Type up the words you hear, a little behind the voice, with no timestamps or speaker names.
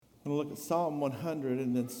I'm going to look at Psalm 100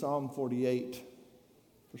 and then Psalm 48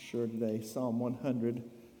 for sure today. Psalm 100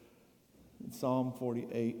 and Psalm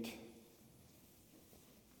 48.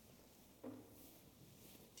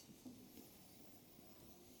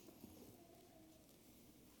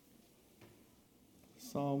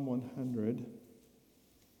 Psalm 100.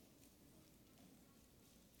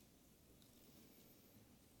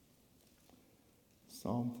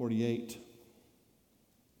 Psalm 48.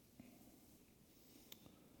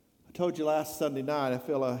 I told you last Sunday night I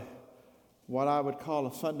feel what I would call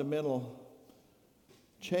a fundamental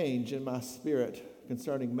change in my spirit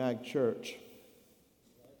concerning Mag Church.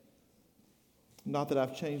 Not that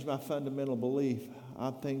I've changed my fundamental belief,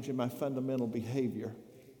 I've changed my fundamental behavior.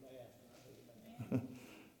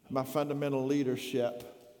 My fundamental leadership.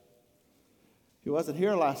 If you wasn't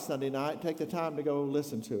here last Sunday night, take the time to go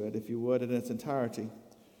listen to it, if you would, in its entirety.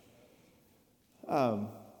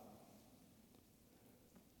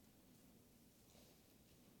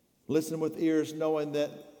 Listen with ears, knowing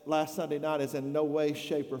that last Sunday night is in no way,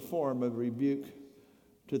 shape, or form a rebuke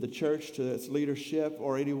to the church, to its leadership,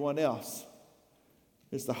 or anyone else.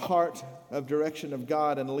 It's the heart of direction of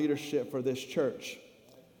God and leadership for this church.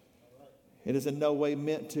 It is in no way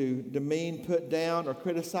meant to demean, put down, or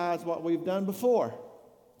criticize what we've done before.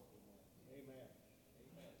 Amen.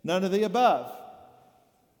 None of the above.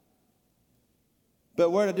 But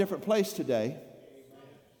we're in a different place today. Amen.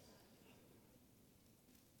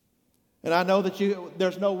 And I know that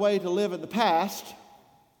there's no way to live in the past.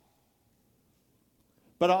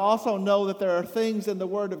 But I also know that there are things in the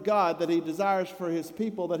Word of God that He desires for His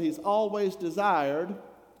people that He's always desired.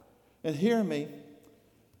 And hear me.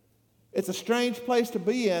 It's a strange place to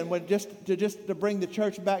be in when just to bring the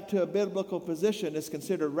church back to a biblical position is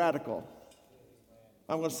considered radical.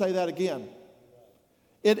 I'm going to say that again.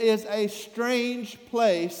 It is a strange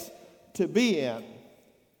place to be in.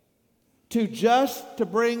 To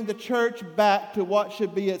bring the church back to what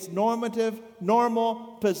should be its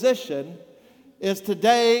normal position is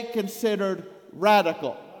today considered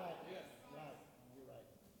radical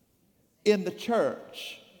in the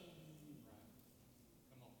church.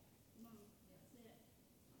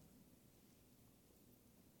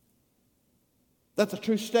 That's a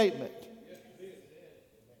true statement.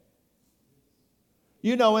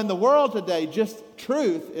 You know, in the world today, just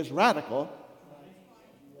truth is radical.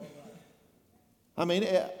 I mean,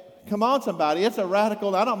 come on, somebody. It's a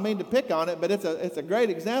radical, I don't mean to pick on it, but it's a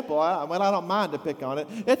great example. I don't mind to pick on it.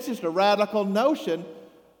 It's just a radical notion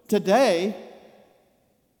today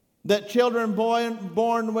that children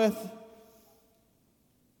born with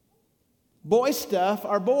boy stuff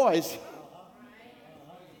are boys.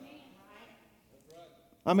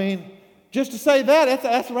 I mean, just to say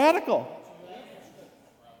that's radical.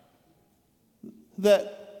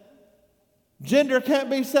 That gender can't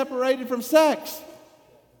be separated from sex.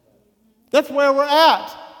 That's where we're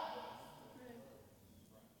at.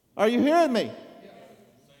 Are you hearing me?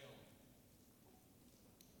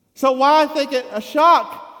 So why think it a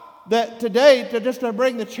shock that today to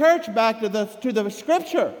bring the church back to the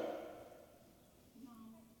Scripture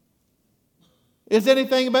is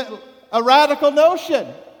anything but a radical notion?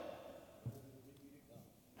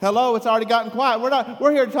 Hello, it's already gotten quiet.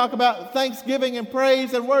 We're here to talk about thanksgiving and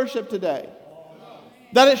praise and worship today.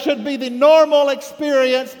 That it should be the normal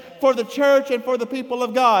experience for the church and for the people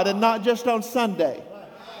of God and not just on Sunday.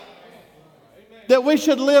 That we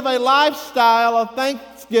should live a lifestyle of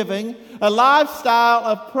thanksgiving, a lifestyle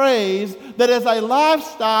of praise that is a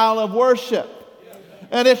lifestyle of worship.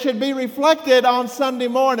 And it should be reflected on Sunday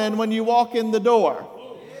morning when you walk in the door.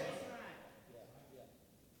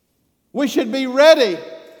 We should be ready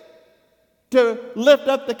to lift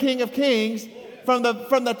up the King of Kings from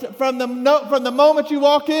the moment you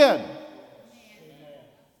walk in.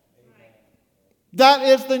 That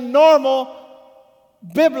is the normal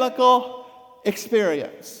biblical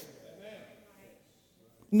experience,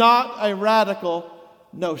 not a radical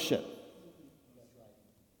notion.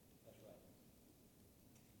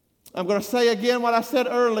 I'm going to say again what I said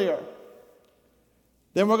earlier.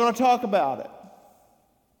 Then we're going to talk about it.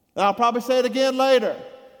 And I'll probably say it again later.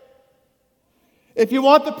 If you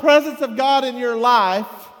want the presence of God in your life,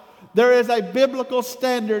 there is a biblical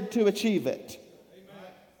standard to achieve it.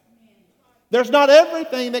 There's not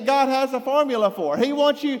everything that God has a formula for. He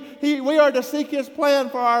wants you, we are to seek His plan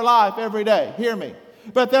for our life every day. Hear me.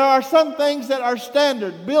 But there are some things that are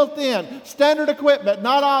standard, built in, standard equipment,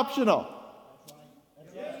 not optional.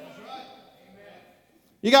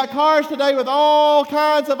 You got cars today with all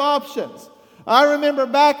kinds of options. I remember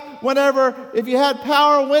back if you had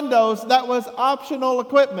power windows, that was optional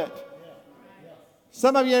equipment.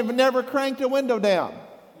 Some of you have never cranked a window down.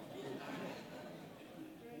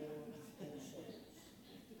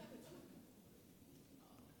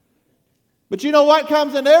 But you know what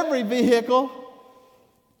comes in every vehicle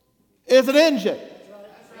is an engine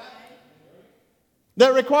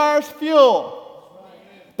that requires fuel,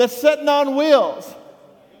 that's sitting on wheels,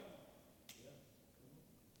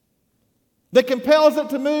 that compels it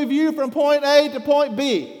to move you from point A to point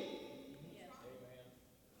B.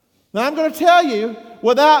 Now I'm going to tell you,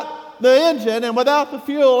 without the engine and without the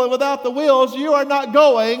fuel and without the wheels, you are not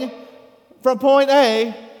going from point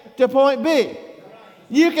A to point B.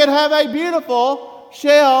 You can have a beautiful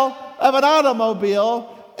shell of an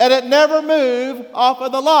automobile and it never move off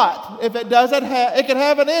of the lot. If it doesn't have, it can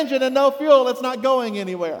have an engine and no fuel, it's not going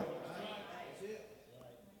anywhere.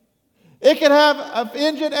 It can have an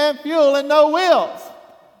engine and fuel and no wheels.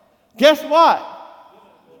 Guess what?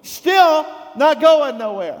 Still not going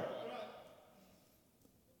nowhere.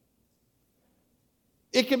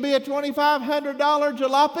 It can be a $2,500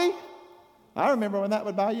 jalopy. I remember when that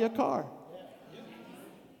would buy you a car.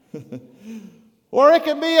 Or it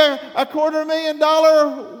can be a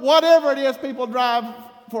 $250,000, whatever it is people drive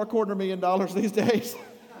for $250,000 these days.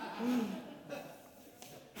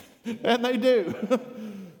 And they do.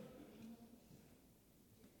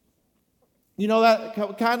 You know,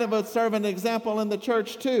 that kind of would serve an example in the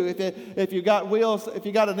church too. If you got wheels, if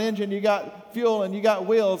you got an engine, you got fuel, and you got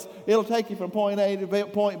wheels, it'll take you from point A to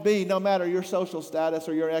point B, no matter your social status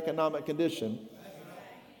or your economic condition.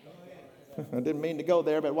 I didn't mean to go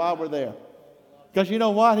there, but while we're there. Because you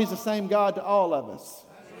know what? He's the same God to all of us.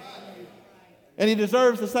 And He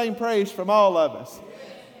deserves the same praise from all of us.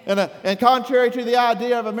 And contrary to the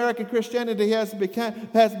idea of American Christianity has become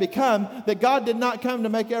that God did not come to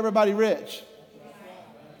make everybody rich.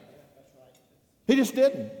 He just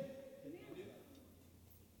didn't.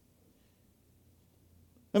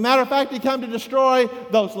 As a matter of fact, He came to destroy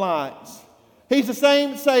those lines. He's the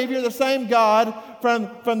same Savior, the same God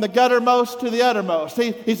from the guttermost to the uttermost.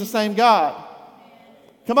 He's the same God.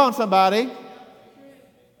 Come on, somebody.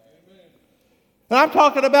 And I'm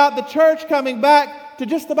talking about the church coming back to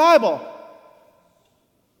just the Bible.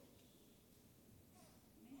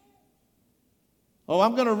 Oh,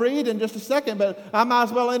 I'm going to read in just a second, but I might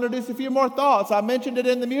as well introduce a few more thoughts. I mentioned it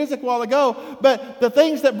in the music a while ago, but the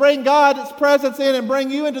things that bring God's presence in and bring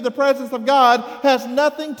you into the presence of God has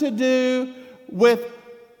nothing to do with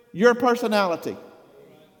your personality.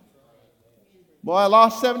 Boy, I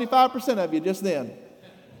lost 75% of you just then.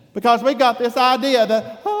 Because we got this idea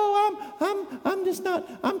that, I'm just not,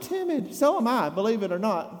 I'm timid. So am I, believe it or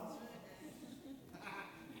not.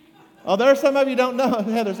 Oh, there's some of you don't know.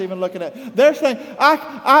 Heather's even looking at. They're saying,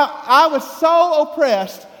 I was so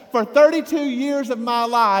oppressed for 32 years of my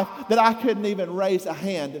life that I couldn't even raise a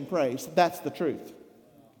hand in praise. That's the truth.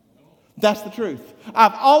 That's the truth.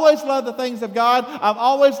 I've always loved the things of God. I've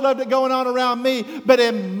always loved it going on around me. But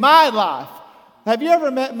in my life, have you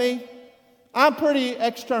ever met me? I'm pretty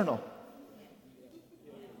external.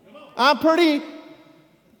 I'm pretty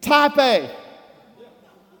type A.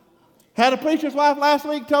 Had a preacher's wife last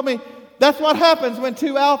week told me that's what happens when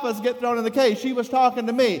two alphas get thrown in the cage. She was talking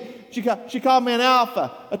to me. She called me an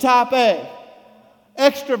alpha, a type A,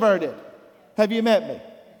 extroverted. Have you met me?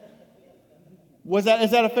 Is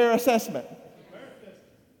that a fair assessment?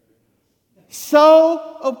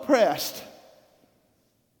 So oppressed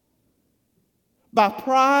by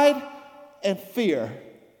pride and fear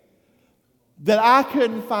that I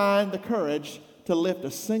couldn't find the courage to lift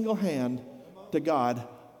a single hand to God.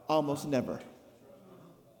 Almost never.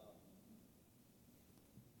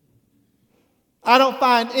 I don't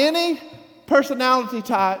find any personality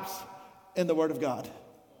types in the Word of God.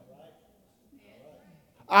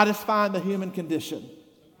 I just find the human condition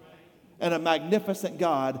and a magnificent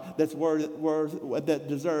God that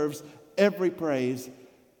deserves every praise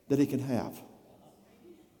that He can have.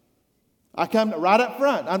 I come right up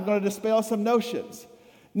front. I'm going to dispel some notions.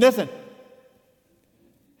 Listen,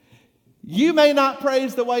 you may not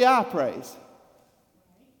praise the way I praise,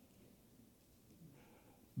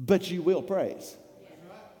 but you will praise.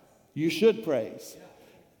 You should praise.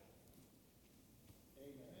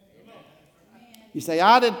 You say,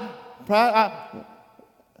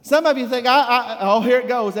 some of you think, oh, here it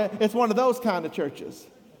goes. It's one of those kind of churches.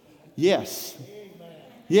 Yes.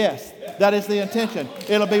 Yes, that is the intention.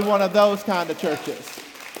 It'll be one of those kind of churches.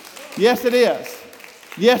 Yes, it is.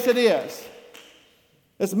 Yes, it is.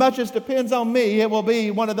 As much as depends on me, it will be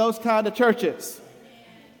one of those kind of churches.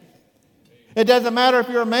 It doesn't matter if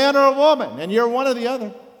you're a man or a woman, and you're one or the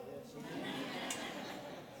other.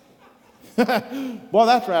 Boy,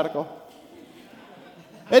 that's radical.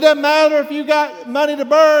 It doesn't matter if you got money to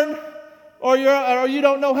burn or you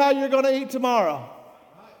don't know how you're going to eat tomorrow.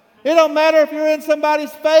 It don't matter if you're in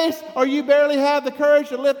somebody's face or you barely have the courage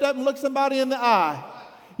to lift up and look somebody in the eye.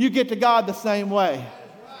 You get to God the same way.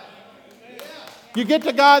 You get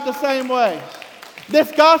to God the same way.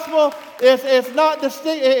 This gospel is not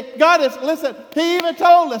distinct. God is, listen, He even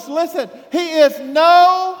told us, listen, He is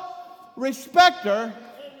no respecter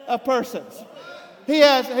of persons. He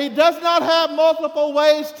does not have multiple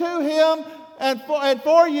ways to Him and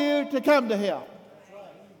for you to come to Him.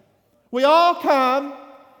 We all come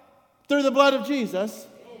through the blood of Jesus,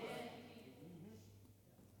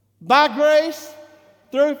 by grace,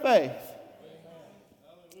 through faith.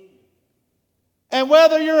 And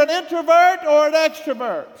whether you're an introvert or an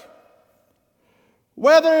extrovert,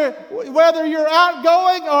 whether you're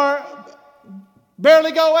outgoing or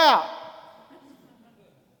barely go out,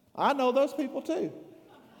 I know those people too.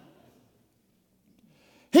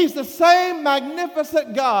 He's the same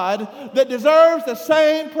magnificent God that deserves the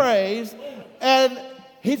same praise, and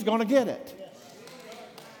He's going to get it.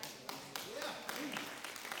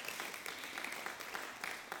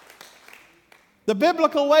 The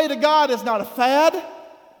biblical way to God is not a fad.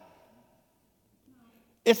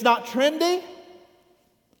 It's not trendy.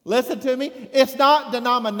 Listen to me. It's not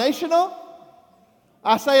denominational.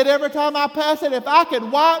 I say it every time I pass it. If I could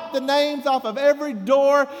wipe the names off of every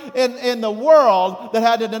door in the world that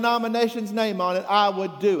had a denomination's name on it, I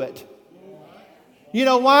would do it. You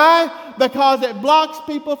know why? Because it blocks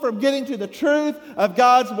people from getting to the truth of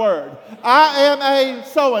God's Word. I am a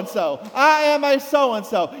so-and-so. I am a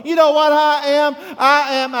so-and-so. You know what I am?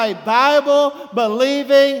 I am a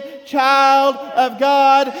Bible-believing child of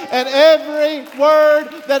God, and every word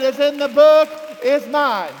that is in the book is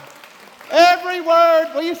mine. Every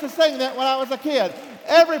word, we used to sing that when I was a kid.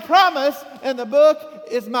 Every promise in the book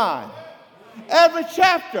is mine. Every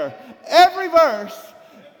chapter, every verse,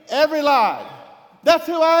 every line. That's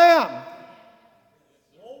who I am.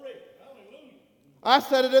 I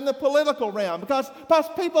said it in the political realm because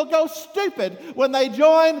people go stupid when they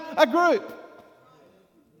join a group.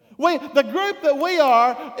 The group that we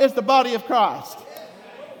are is the body of Christ.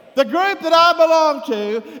 The group that I belong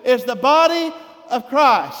to is the body of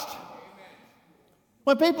Christ.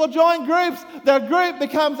 When people join groups, their group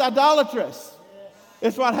becomes idolatrous.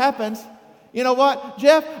 It's what happens. You know what,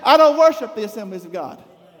 Jeff? I don't worship the Assemblies of God,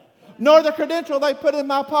 nor the credential they put in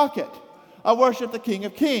my pocket. I worship the King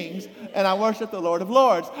of Kings, and I worship the Lord of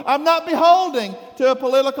Lords. I'm not beholding to a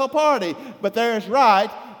political party, but there is right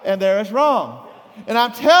and there is wrong. And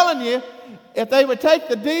I'm telling you, if they would take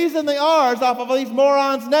the D's and the R's off of these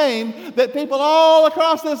morons' names, that people all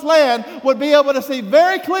across this land would be able to see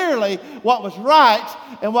very clearly what was right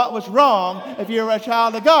and what was wrong if you're a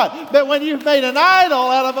child of God. But when you've made an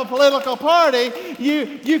idol out of a political party,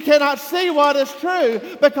 you cannot see what is true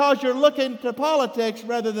because you're looking to politics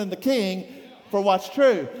rather than the King for what's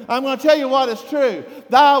true. I'm going to tell you what is true.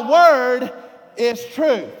 Thy word is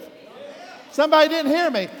truth. Somebody didn't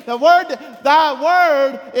hear me. Thy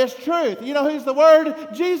word is truth. You know who's the Word?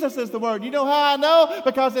 Jesus is the Word. You know how I know?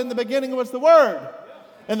 Because in the beginning was the Word.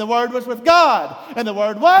 And the Word was with God. And the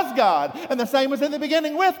Word was God. And the same was in the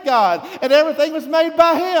beginning with God. And everything was made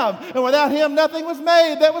by Him. And without Him, nothing was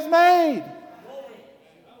made that was made.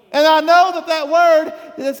 And I know that Word,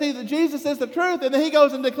 see, that Jesus is the truth. And then He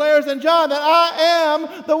goes and declares in John that I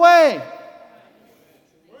am the way.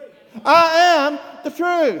 I am the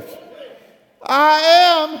truth. I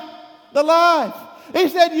am the life. He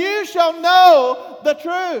said, you shall know the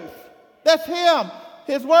truth. That's Him,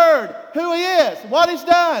 His Word, who He is, what He's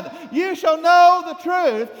done. You shall know the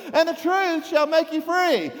truth, and the truth shall make you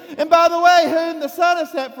free. And by the way, whom the Son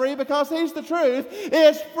has set free, because He's the truth,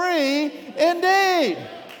 is free indeed.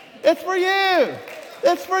 It's for you.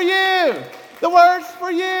 It's for you. The Word's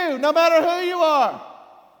for you, no matter who you are.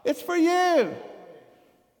 It's for you.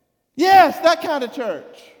 Yes, that kind of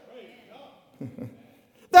church.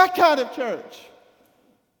 That kind of church.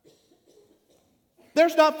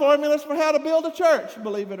 There's not formulas for how to build a church,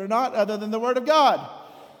 believe it or not, other than the Word of God.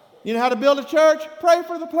 You know how to build a church? Pray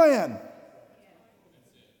for the plan.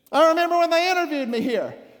 I remember when they interviewed me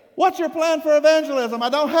here. What's your plan for evangelism? I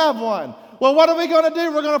don't have one. Well, what are we going to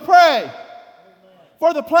do? We're going to pray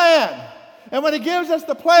for the plan. And when He gives us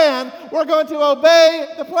the plan, we're going to obey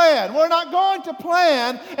the plan. We're not going to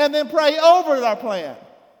plan and then pray over our plan.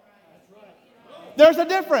 There's a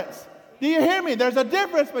difference. Do you hear me? There's a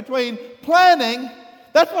difference between planning.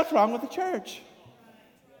 That's what's wrong with the church.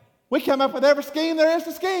 We come up with every scheme there is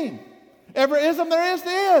to scheme. Every ism there is to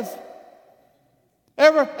is.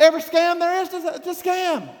 Every scam there is to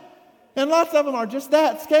scam. And lots of them are just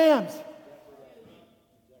that, scams.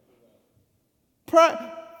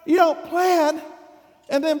 You don't plan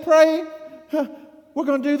and then pray We're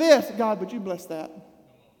going to do this. God, would you bless that?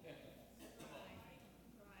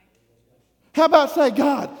 How about say,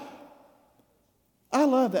 God, I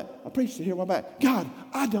love that. I preached it here a while back. God,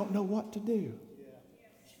 I don't know what to do.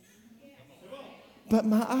 But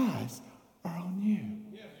my eyes are on you.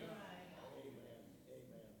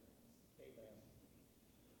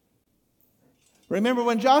 Remember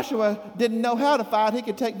when Joshua didn't know how to fight, he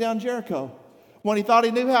could take down Jericho. When he thought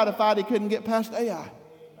he knew how to fight, he couldn't get past Ai.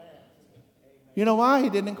 You know why? He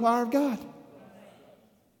didn't inquire of God.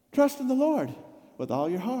 Trust in the Lord with all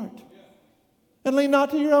your heart. And lean not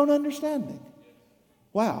to your own understanding.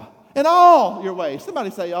 Wow. In all your ways. Somebody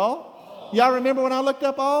say all. Y'all remember when I looked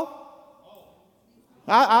up all?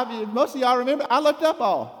 Most of y'all remember, I looked up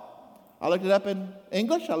all. I looked it up in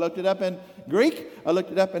English. I looked it up in Greek. I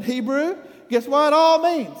looked it up in Hebrew. Guess what all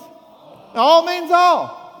means? All means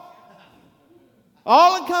all.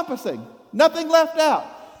 All encompassing. Nothing left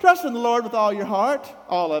out. Trust in the Lord with all your heart,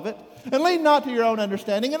 all of it. And lean not to your own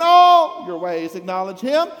understanding. In all your ways acknowledge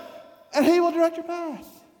Him, and He will direct your path.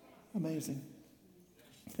 Amazing.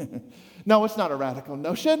 No, it's not a radical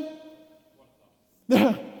notion.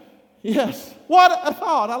 Yes. What a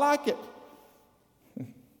thought. I like it.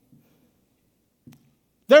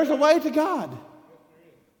 There's a way to God.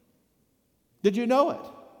 Did you know it?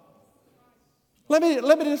 Let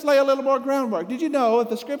me just lay a little more groundwork. Did you know if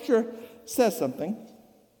the Scripture says something,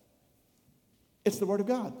 it's the Word of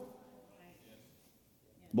God?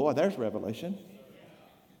 Boy, there's revelation.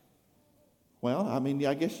 Well, I mean,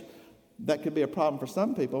 I guess that could be a problem for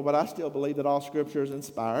some people, but I still believe that all Scripture is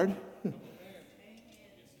inspired.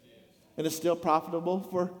 And it's still profitable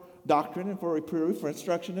for doctrine and for reproof, for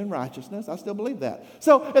instruction in righteousness. I still believe that.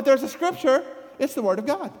 So if there's a Scripture, it's the Word of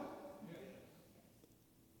God.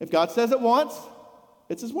 If God says it once,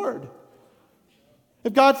 it's His Word.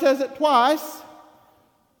 If God says it twice,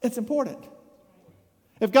 it's important.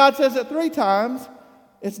 If God says it 3 times,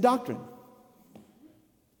 it's doctrine.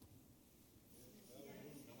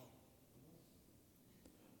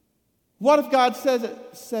 What if God says it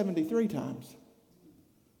 73 times?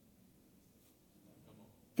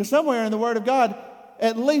 Because somewhere in the Word of God,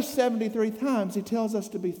 at least 73 times, He tells us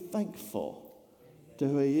to be thankful to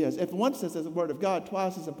who He is. If once says the Word of God,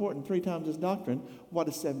 twice is important, 3 times is doctrine, what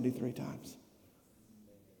is 73 times?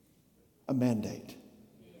 A mandate.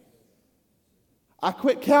 I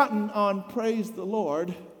quit counting on praise the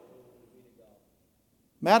Lord.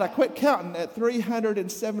 Matt, I quit counting at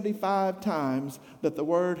 375 times that the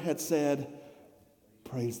Word had said,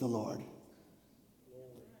 praise the Lord.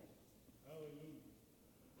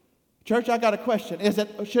 Church, I got a question.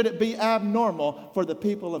 Should it be abnormal for the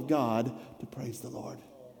people of God to praise the Lord?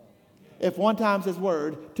 If 1 time's His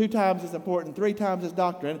Word, 2 times is important, 3 times is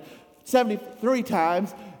doctrine, 73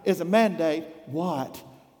 times is a mandate, what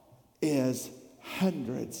is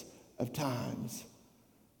hundreds of times?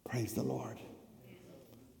 Praise the Lord.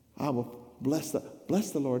 I will bless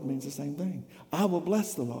the Lord means the same thing. I will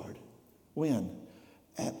bless the Lord. When?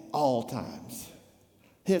 At all times.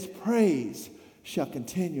 His praise shall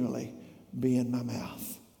continually be in my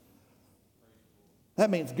mouth. That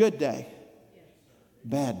means good day,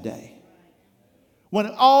 bad day. When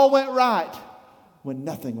it all went right, when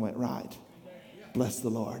nothing went right. Bless the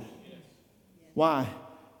Lord. Why?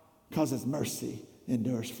 Because His mercy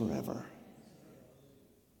endures forever.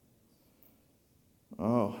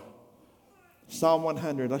 Oh, Psalm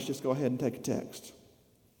 100. Let's just go ahead and take a text.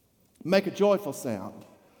 Make a joyful sound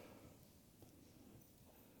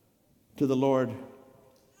to the Lord,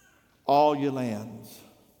 all your lands.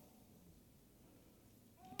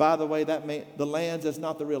 By the way, the lands is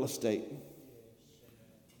not the real estate.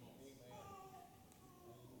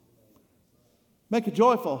 Make a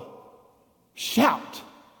joyful shout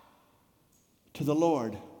to the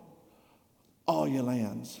Lord, all your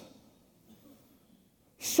lands.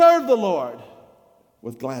 Serve the Lord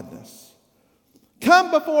with gladness.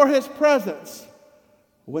 Come before His presence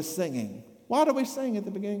with singing. Why do we sing at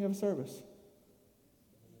the beginning of a service?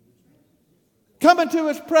 Come into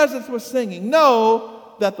His presence with singing.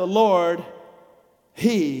 Know that the Lord,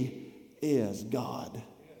 He is God.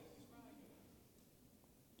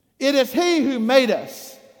 It is He who made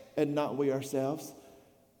us and not we ourselves.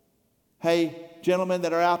 Hey, gentlemen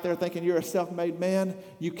that are out there thinking you're a self-made man,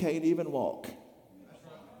 you can't even walk.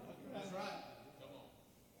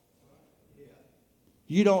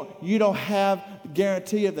 You don't have the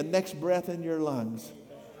guarantee of the next breath in your lungs.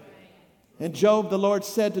 And Job, the Lord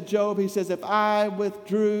said to Job, He says, if I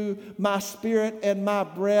withdrew my spirit and my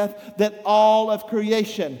breath, that all of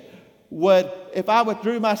creation if I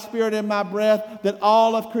withdrew my spirit and my breath, that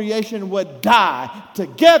all of creation would die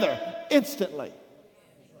together instantly.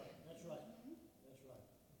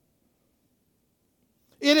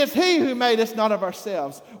 It is He who made us, not of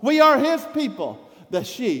ourselves. We are His people, the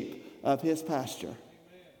sheep of His pasture.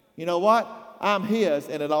 You know what? I'm His,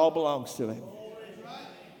 and it all belongs to Him.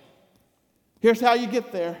 Here's how you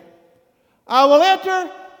get there. I will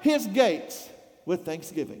enter His gates with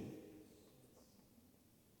thanksgiving,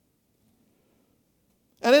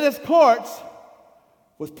 and in His courts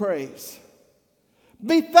with praise.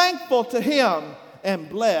 Be thankful to Him and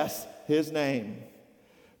bless His name.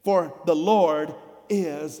 For the Lord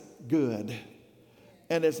is good,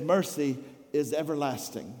 and His mercy is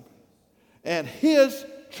everlasting, and His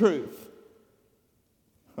truth.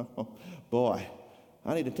 Oh, boy,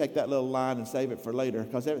 I need to take that little line and save it for later,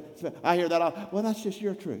 because I hear that all. Well, that's just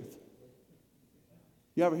your truth.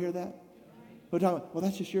 You ever hear that? We're talking about, well,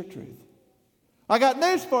 that's just your truth. I got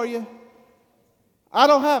news for you. I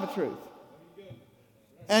don't have a truth.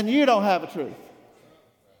 And you don't have a truth.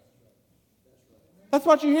 That's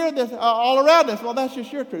what you hear this all around us. Well, that's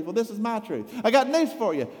just your truth. Well, this is my truth. I got news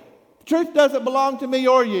for you. Truth doesn't belong to me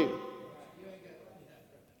or you.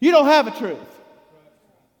 You don't have a truth.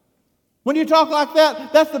 When you talk like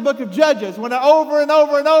that, that's the book of Judges. When over and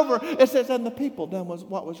over and over, it says, and the people done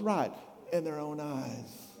what was right in their own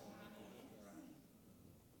eyes.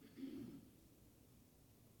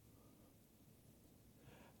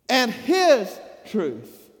 And His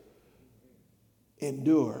truth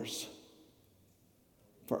endures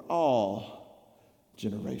for all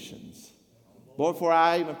generations. Boy, before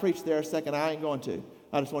I even preach there a second, I ain't going to.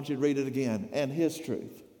 I just want you to read it again. And His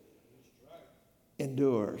truth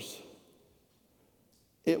endures.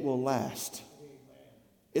 It will last.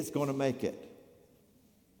 It's going to make it.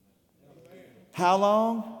 How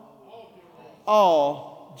long?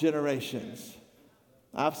 All generations.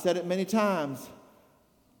 I've said it many times.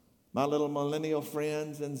 My little millennial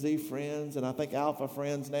friends and Z friends, and I think alpha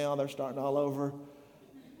friends now, they're starting all over.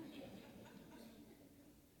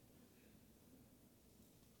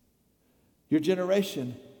 Your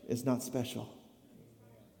generation is not special.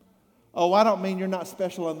 Oh, I don't mean you're not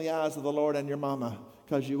special in the eyes of the Lord and your mama,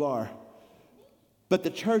 because you are. But the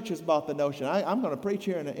church has bought the notion. I'm going to preach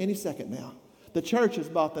here in any second now. The church has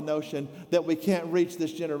bought the notion that we can't reach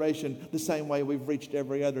this generation the same way we've reached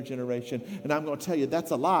every other generation. And I'm going to tell you,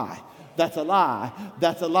 that's a lie. That's a lie.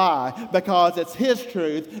 That's a lie. Because it's His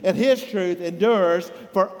truth, and His truth endures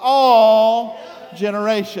for all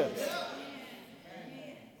generations.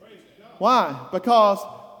 Why? Because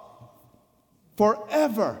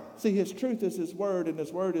forever. See, His truth is His word, and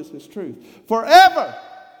His word is His truth. Forever.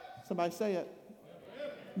 Somebody say it.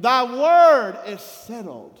 Thy word is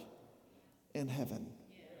settled in heaven.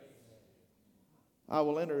 I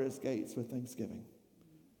will enter His gates with thanksgiving.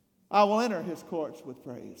 I will enter His courts with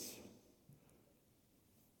praise.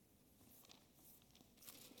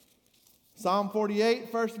 Psalm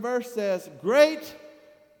 48, first verse says, great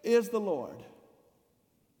is the Lord,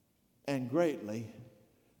 and greatly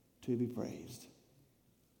to be praised.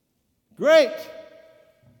 Great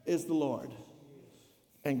is the Lord,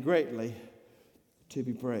 and greatly to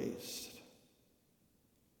be praised.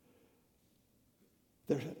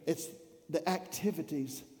 It's the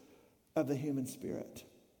activities of the human spirit.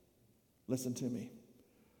 Listen to me.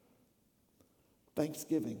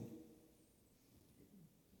 Thanksgiving.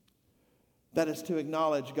 That is to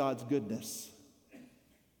acknowledge God's goodness.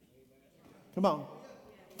 Come on.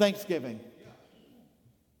 Thanksgiving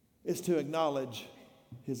is to acknowledge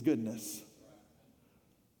His goodness.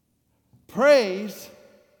 Praise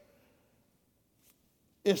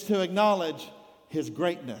is to acknowledge His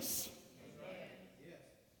greatness.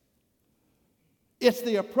 It's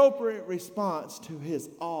the appropriate response to His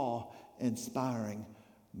awe-inspiring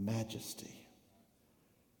majesty.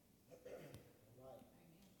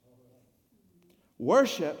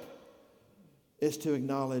 Worship is to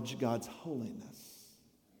acknowledge God's holiness.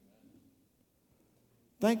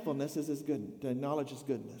 Thankfulness is to acknowledge His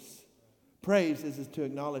goodness. Praise is to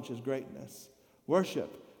acknowledge His greatness.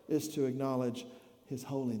 Worship is to acknowledge His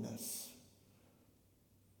holiness.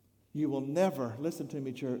 You will never, listen to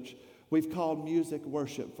me, church, we've called music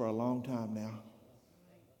worship for a long time now.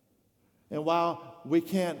 And while we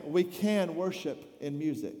can worship in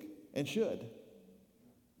music, and should.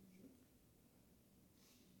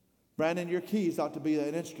 Brandon, your keys ought to be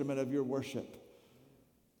an instrument of your worship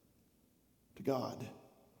to God.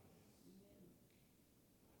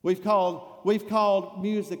 We've called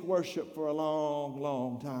music worship for a long,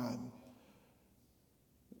 long time.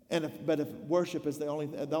 But if worship is the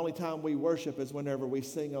only time we worship is whenever we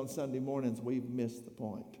sing on Sunday mornings, we've missed the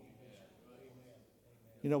point.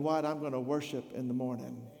 You know what? I'm going to worship in the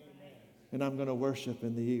morning, and I'm going to worship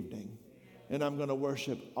in the evening, and I'm going to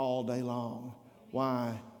worship all day long.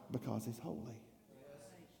 Why? Because He's holy.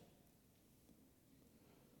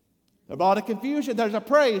 Of all the confusion, there's a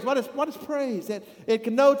praise. What is praise? It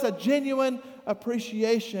connotes a genuine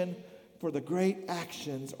appreciation for the great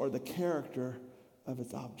actions or the character of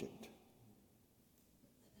its object.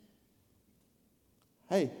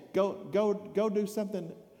 Hey, go do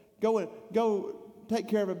something. Go take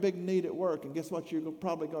care of a big need at work, and guess what you're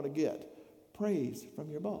probably going to get? Praise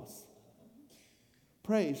from your boss.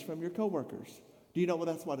 Praise from your coworkers. Do you know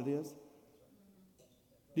that's what it is?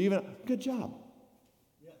 Do you even? Good job.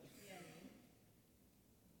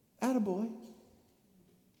 Attaboy.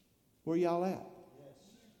 Where y'all at?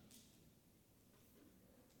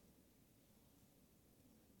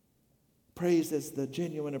 Praise is the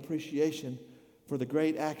genuine appreciation for the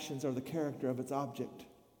great actions or the character of its object.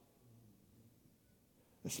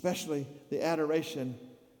 Especially the adoration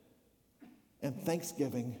and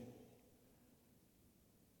thanksgiving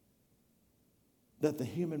that the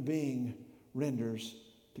human being renders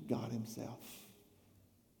to God himself.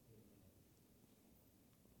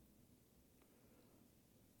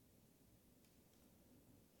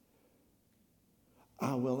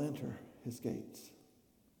 I will enter his gates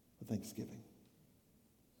with thanksgiving,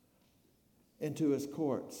 into his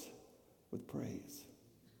courts with praise.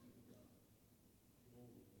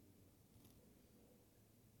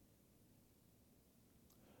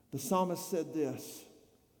 The psalmist said this.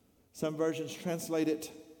 Some versions translate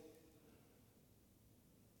it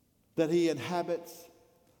that he inhabits.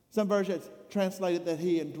 Some versions translate it that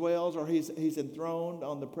he indwells or he's enthroned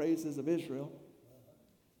on the praises of Israel.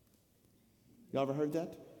 Y'all ever heard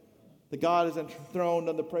that? That God is enthroned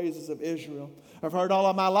on the praises of Israel. I've heard all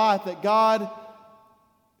of my life that God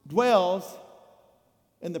dwells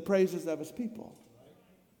in the praises of his people.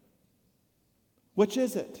 Which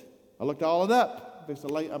is it? I looked all it up.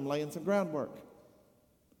 I'm laying some groundwork.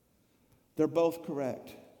 They're both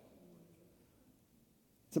correct.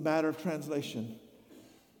 It's a matter of translation.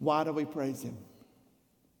 Why do we praise him?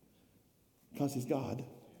 Because he's God.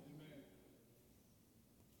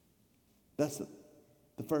 That's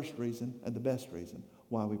the first reason and the best reason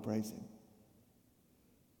why we praise him.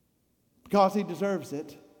 Because he deserves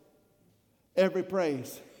it. Every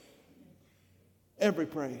praise. Every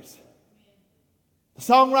praise. The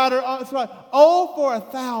songwriter, that's right. Oh, for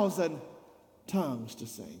 1,000 tongues to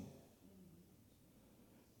sing.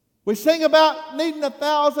 We sing about needing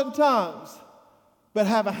 1,000 tongues, but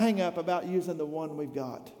have a hang-up about using the one we've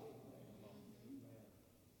got.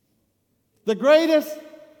 The greatest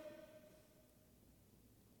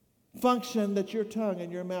function that your tongue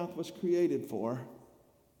and your mouth was created for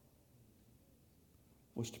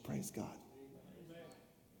was to praise God.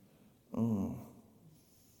 Oh.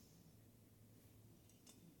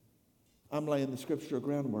 I'm laying the scriptural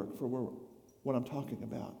groundwork for what I'm talking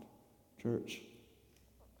about, church.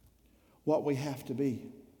 What we have to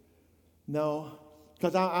be. No,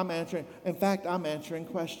 because I'm answering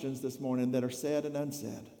questions this morning that are said and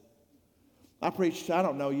unsaid. I preached, I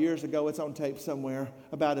don't know, years ago, it's on tape somewhere,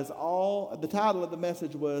 about the title of the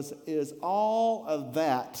message was, Is All of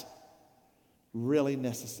That Really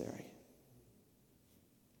Necessary?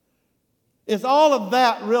 Is all of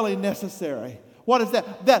that really necessary? What is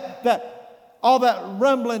that all that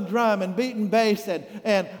rumbling drum and beating bass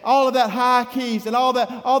and all of that high keys and all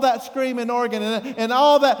that screaming organ and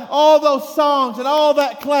all those songs and all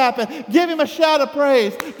that clapping. Give him a shout of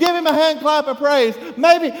praise. Give him a hand clap of praise.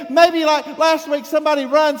 Maybe like last week somebody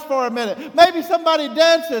runs for a minute. Maybe somebody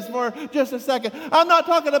dances for just a second. I'm not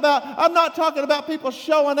talking about people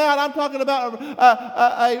showing out. I'm talking about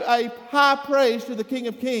a high praise to the King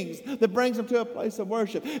of Kings that brings them to a place of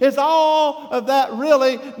worship. Is all of that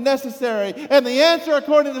really necessary? And the answer,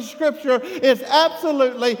 according to Scripture, is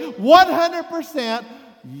absolutely 100%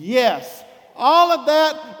 yes. All of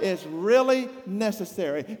that is really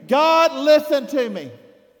necessary. God, listen to me.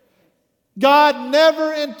 God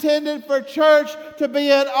never intended for church to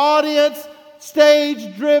be an audience,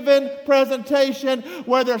 stage-driven presentation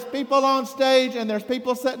where there's people on stage and there's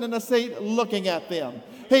people sitting in a seat looking at them.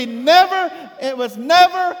 It was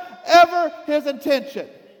never, ever his intention.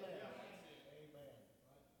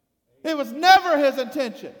 It was never his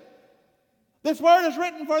intention. This word is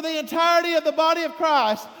written for the entirety of the body of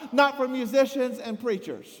Christ, not for musicians and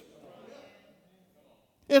preachers.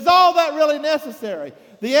 Is all that really necessary?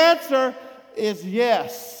 The answer is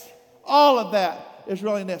yes. All of that is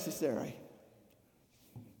really necessary.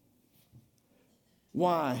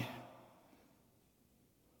 Why?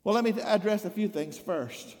 Well, let me address a few things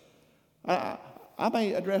first. I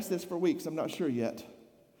may address this for weeks. I'm not sure yet.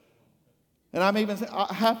 And I'm even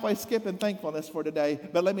halfway skipping thankfulness for today.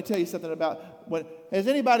 But let me tell you something about has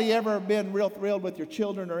anybody ever been real thrilled with your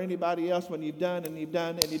children or anybody else when you've done and you've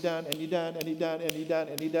done and you've done and you've done and you've done and you've done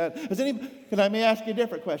and you've done? Let me ask you a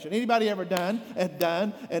different question. Anybody ever done and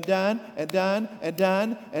done and done and done and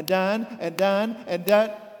done and done and done and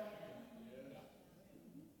done?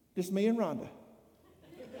 Just me and Rhonda.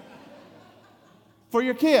 For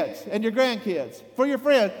your kids and your grandkids, for your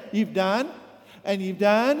friends, you've done and you've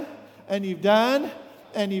done. And you've done,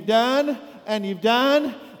 and you've done, and you've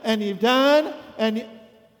done, and you've done, and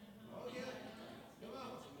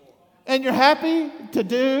you're happy to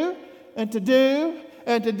do, and to do,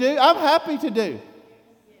 and to do. I'm happy to do.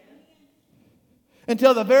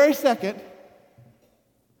 Until the very second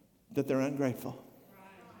that they're ungrateful.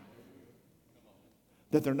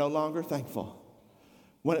 That they're no longer thankful.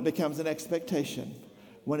 When it becomes an expectation.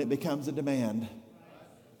 When it becomes a demand.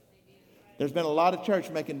 There's been a lot of church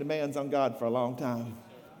making demands on God for a long time.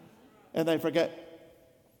 And they forget.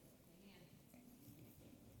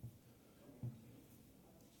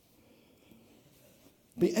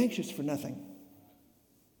 Be anxious for nothing.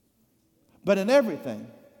 But in everything,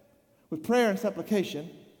 with prayer and supplication,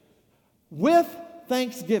 with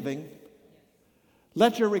thanksgiving,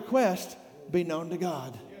 let your request be known to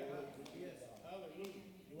God.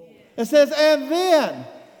 It says, and then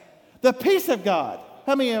the peace of God.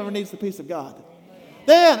 How many ever needs the peace of God?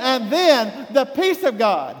 Then the peace of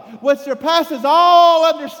God, which surpasses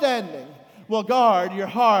all understanding, will guard your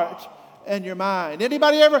heart and your mind.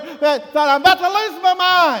 Anybody ever thought, I'm about to lose my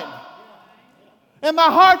mind? And my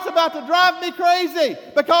heart's about to drive me crazy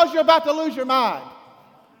because you're about to lose your mind.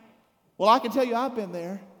 Well, I can tell you I've been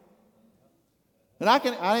there. And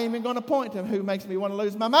I ain't even going to point to who makes me want to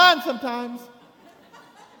lose my mind sometimes.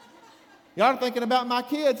 Y'all are thinking about my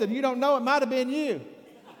kids, and you don't know it might have been you.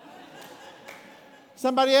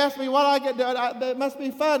 Somebody asked me what I get done. It must be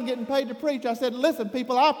fun getting paid to preach. I said, listen,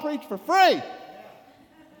 people, I preach for free.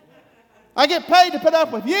 I get paid to put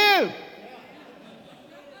up with you.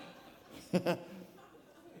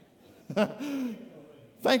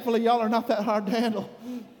 Thankfully, y'all are not that hard to handle.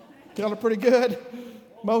 Y'all are pretty good,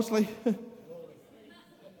 mostly.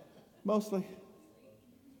 Mostly.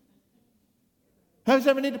 How does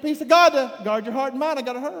ever need the peace of God to guard your heart and mind? I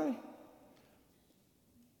got to hurry.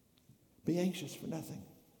 Be anxious for nothing,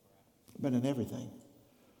 but in everything,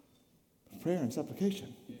 prayer and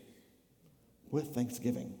supplication, with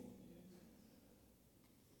thanksgiving.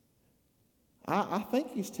 I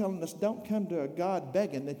think he's telling us don't come to a God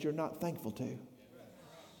begging that you're not thankful to.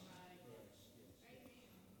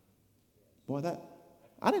 Boy,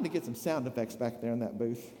 I need to get some sound effects back there in that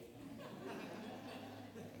booth.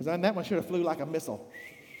 Because that one should have flew like a missile.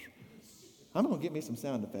 I'm going to get me some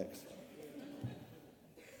sound effects.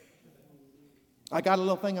 I got a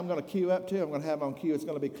little thing I'm going to cue up to. I'm going to have on cue. It's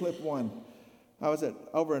going to be clip 1. I was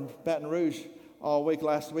over in Baton Rouge all week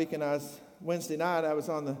last week, and Wednesday night I was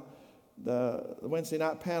on the Wednesday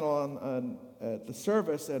night panel at the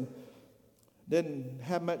service, and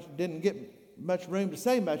didn't get much room to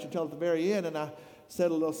say much until at the very end, and I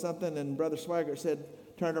said a little something, and Brother Swaggart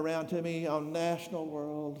turned around to me on national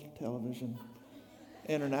world television,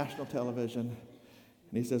 international television,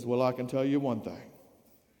 and he says, well, I can tell you one thing.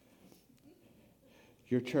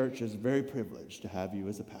 Your church is very privileged to have you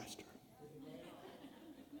as a pastor.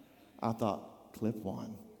 I thought, clip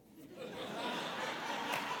 1.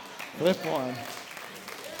 Clip 1.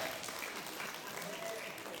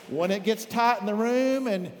 When it gets tight in the room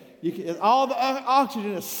and all the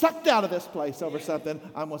oxygen is sucked out of this place over something,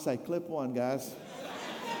 I'm going to say, clip 1, guys.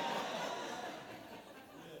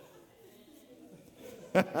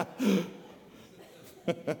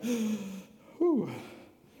 Whew.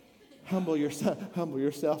 Humble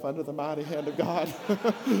yourself under the mighty hand of God.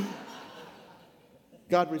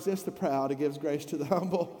 God resists the proud. He gives grace to the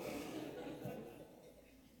humble.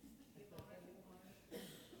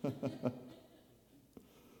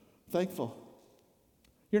 Thankful.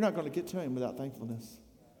 You're not going to get to him without thankfulness.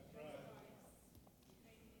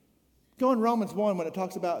 Go in Romans 1 when it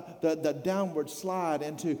talks about the downward slide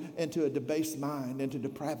into a debased mind, into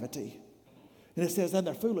depravity. And it says, and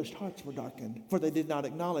their foolish hearts were darkened, for they did not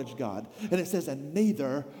acknowledge God. And it says, and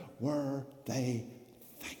neither were they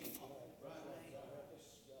thankful.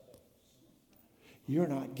 You're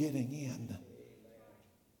not getting in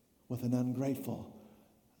with an ungrateful,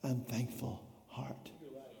 unthankful heart.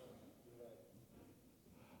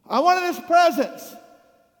 I want in his presence.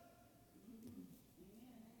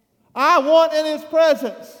 I want in his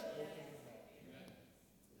presence.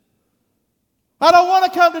 I don't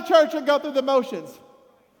want to come to church and go through the motions.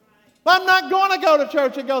 I'm not going to go to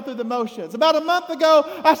church and go through the motions. About a month ago,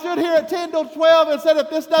 I stood here at 10 till 12 and said, if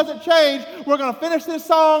this doesn't change, we're going to finish this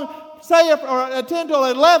song, or at 10 till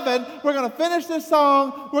 11, we're going to finish this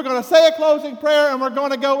song, we're going to say a closing prayer, and we're going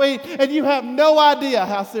to go eat. And you have no idea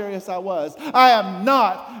how serious I was. I am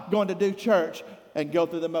not going to do church and go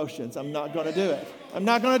through the motions. I'm not going to do it. I'm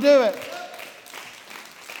not going to do it.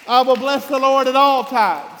 I will bless the Lord at all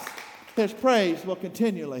times. His praise will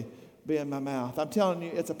continually be in my mouth. I'm telling you,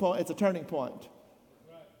 it's a turning point.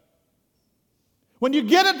 When you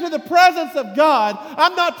get into the presence of God,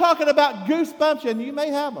 I'm not talking about goosebumps, and you may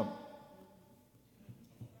have them.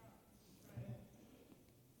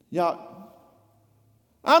 Y'all,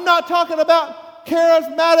 I'm not talking about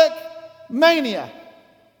charismatic mania.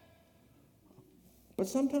 But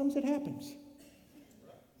sometimes it happens.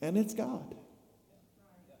 And it's God.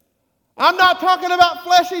 I'm not talking about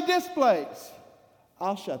fleshy displays.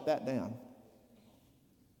 I'll shut that down.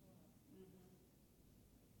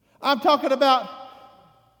 I'm talking about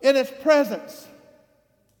in His presence,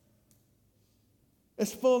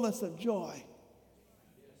 His fullness of joy.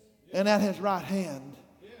 And at His right hand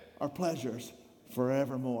are pleasures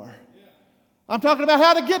forevermore. I'm talking about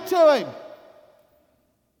how to get to Him.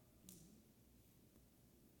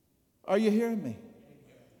 Are you hearing me?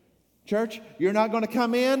 Church, you're not going to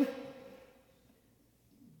come in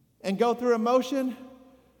and go through a motion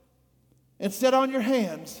and sit on your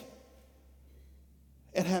hands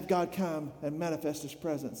and have God come and manifest His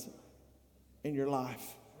presence in your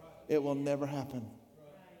life. It will never happen.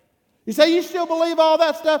 You say you still believe all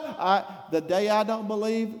that stuff? The day I don't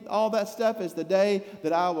believe all that stuff is the day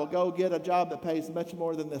that I will go get a job that pays much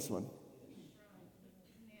more than this one.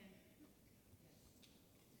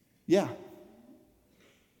 Yeah.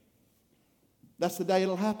 That's the day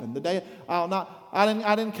it'll happen. The day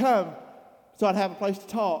I didn't come so I'd have a place to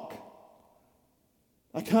talk.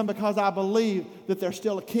 I come because I believe that there's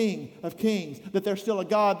still a King of Kings, that there's still a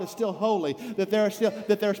God that's still holy, that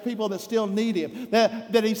there's people that still need Him,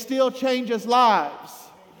 that He still changes lives.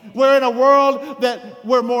 We're in a world that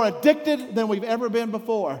we're more addicted than we've ever been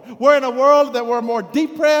before. We're in a world that we're more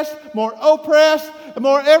depressed, more oppressed,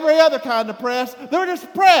 more every other kind of pressed. They're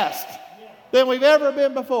just pressed than we've ever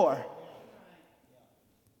been before.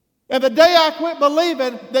 And the day I quit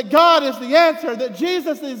believing that God is the answer, that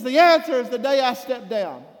Jesus is the answer, is the day I step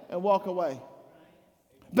down and walk away.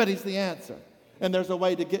 But He's the answer. And there's a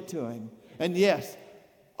way to get to Him. And yes,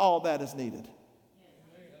 all that is needed.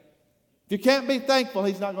 If you can't be thankful,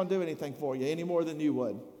 He's not going to do anything for you any more than you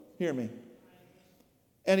would. Hear me.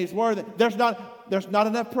 And He's worthy. There's not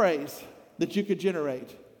enough praise that you could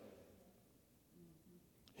generate.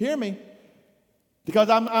 Hear me.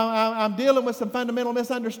 Because I'm dealing with some fundamental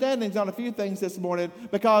misunderstandings on a few things this morning,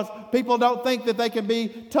 because people don't think that they can be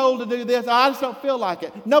told to do this. I just don't feel like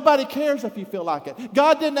it. Nobody cares if you feel like it.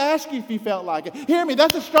 God didn't ask you if you felt like it. Hear me,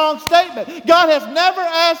 that's a strong statement. God has never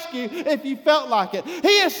asked you if you felt like it.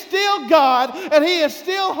 He is still God, and He is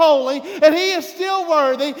still holy, and He is still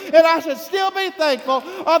worthy, and I should still be thankful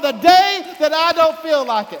on the day that I don't feel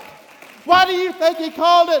like it. Why do you think He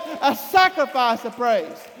called it a sacrifice of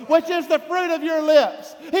praise, which is the fruit of your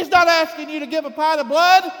lips? He's not asking you to give a pint of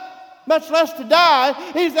blood, much less to die.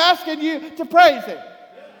 He's asking you to praise Him.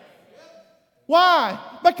 Why?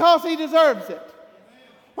 Because He deserves it.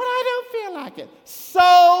 Well, I don't feel like it.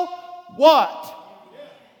 So what?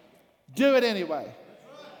 Do it anyway.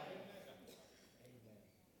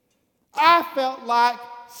 I felt like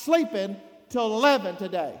sleeping till 11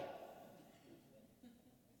 today.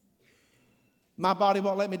 My body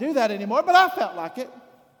won't let me do that anymore, but I felt like it.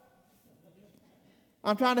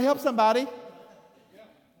 I'm trying to help somebody.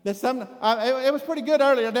 It was pretty good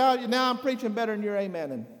earlier. Now I'm preaching better than you're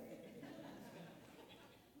amening.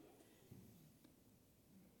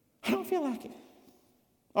 I don't feel like it.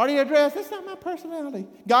 Already addressed, that's not my personality.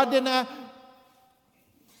 God didn't ask.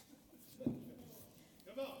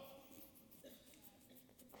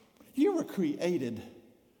 You were created.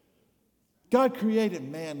 God created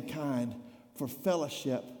mankind for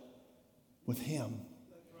fellowship with Him.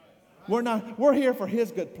 We're here for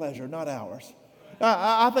His good pleasure, not ours.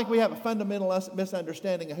 I think we have a fundamental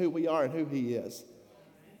misunderstanding of who we are and who He is.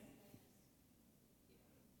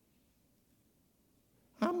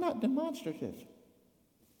 I'm not demonstrative.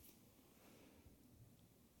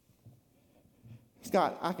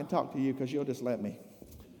 Scott, I can talk to you because you'll just let me.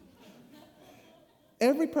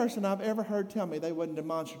 Every person I've ever heard tell me they wasn't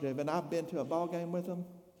demonstrative, and I've been to a ball game with them,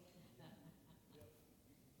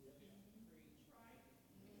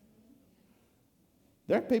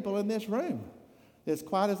 there are people in this room as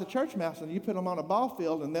quiet as a church mouse, and you put them on a ball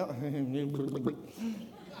field and they'll...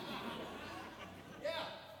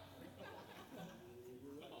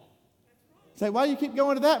 Say, why do you keep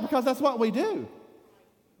going to that? Because that's what we do.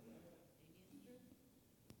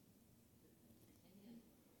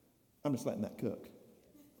 I'm just letting that cook.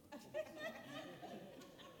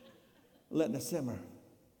 Letting it simmer.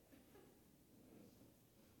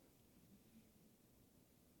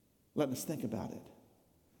 Letting us think about it.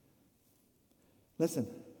 Listen,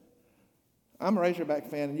 I'm a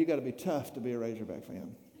Razorback fan, and you got to be tough to be a Razorback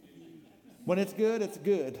fan. When it's good, it's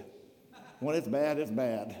good. When it's bad, it's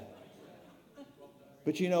bad.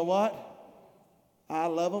 But you know what? I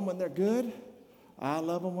love them when they're good. I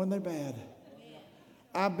love them when they're bad.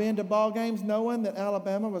 I've been to ball games knowing that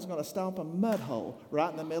Alabama was going to stomp a mud hole right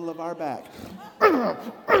in the middle of our back.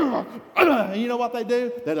 And you know what they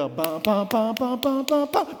do? They do bum bum bum bum bum bum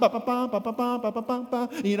bum bum bum bum bum bum bum bum bum.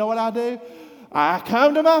 You know what I do? I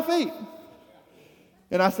come to my feet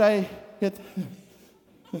and I say, "Hit."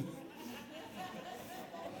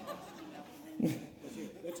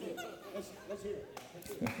 Let's hear it.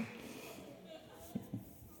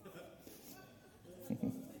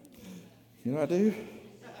 You know what I do?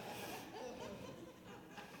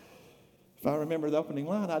 If I remember the opening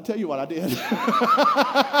line, I'd tell you what I did.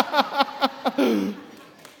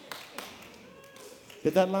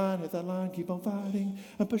 Hit that line, keep on fighting,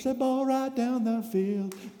 and push that ball right down the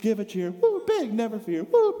field. Give a cheer, woo, big, never fear,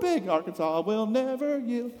 woo, big, Arkansas will never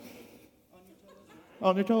yield.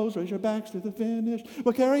 On your toes, raise your backs to the finish.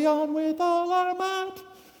 We'll carry on with all our might.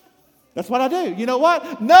 That's what I do. You know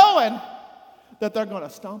what? Knowing that they're going to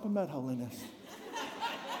stomp a mud hole in us.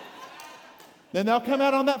 Then they'll come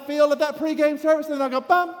out on that field at that pregame service and they'll go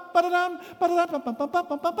bum, ba-da-dum, ba-da-dum, bum, bum, bum,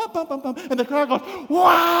 bum, bum, bum, bum, bum, and the crowd goes,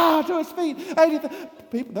 wow, to his feet. 80,000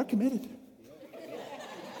 people, they're committed.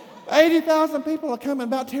 80,000 people are coming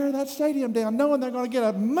about tearing that stadium down, knowing they're going to get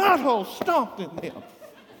a mud hole stomped in them.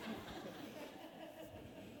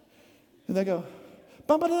 And they go,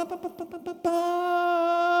 bum, ba-da-dum, bum, bum, bum, bum,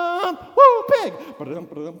 bum, woo, pig. Ba-da-dum,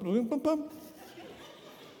 ba-da-dum, ba-da-dum, bum, bum.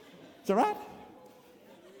 Is that right?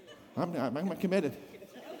 I'm committed.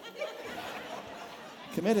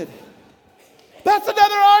 Committed. That's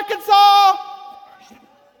another Arkansas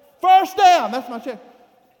first down. That's my check.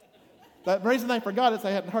 The reason they forgot is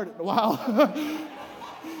they hadn't heard it in a while.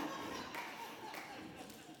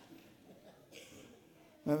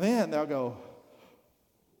 And then they'll go,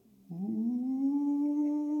 ooh,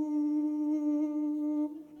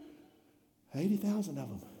 80,000 of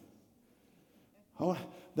them. Oh,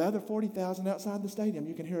 the other 40,000 outside the stadium,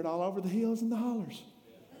 you can hear it all over the hills and the hollers.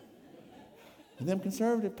 And them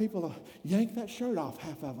conservative people will yank that shirt off,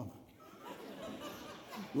 half of them.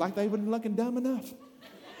 Like they weren't looking dumb enough.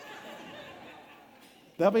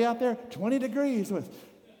 They'll be out there 20 degrees with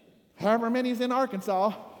however many's in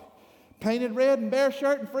Arkansas, painted red and bare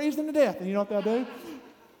shirt and freezing to death. And you know what they'll do?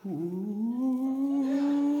 Ooh,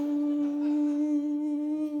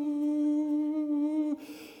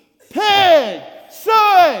 pig!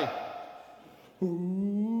 Soy! Ooh,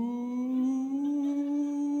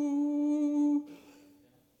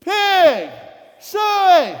 pig!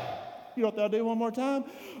 Soy! You know what they'll do one more time?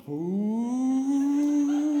 Ooh.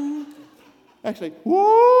 Actually, ooh,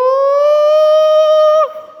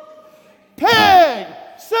 pig!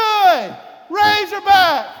 Soy!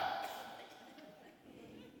 Razorback!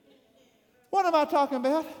 What am I talking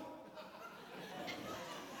about?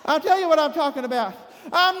 I'll tell you what I'm talking about.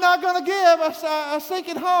 I'm not going to give a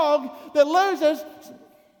sinking hog that loses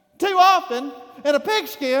too often in a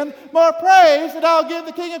pigskin more praise than I'll give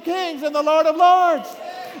the King of Kings and the Lord of Lords.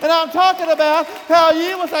 And I'm talking about how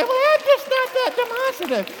you will say, well, I'm just not that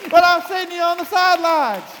demonstrative. But I've seen you on the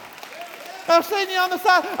sidelines. I've seen you on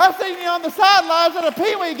the sidelines at a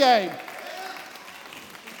peewee game.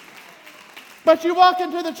 But you walk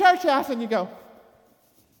into the church house and you go,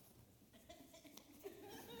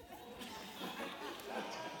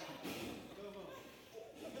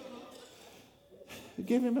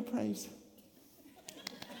 give him a praise.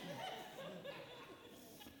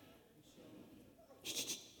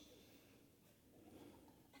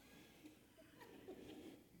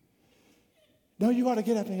 No, you ought to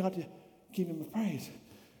get up and you ought to give him a praise.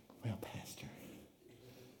 Well, Pastor,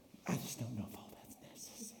 I just don't know if all that's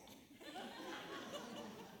necessary.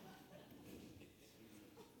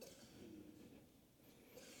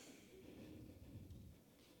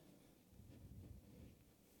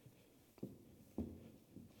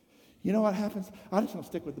 You know what happens? I just want to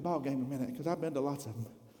stick with the ball game a minute because I've been to lots of them.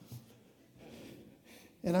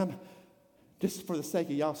 And I'm, just for the sake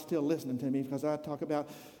of y'all still listening to me, because I talk about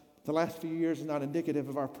the last few years is not indicative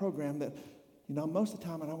of our program, that, you know, most of the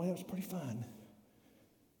time when I went, it was pretty fun.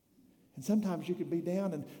 And sometimes you could be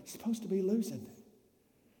down and supposed to be losing.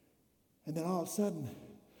 And then all of a sudden,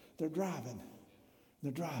 they're driving.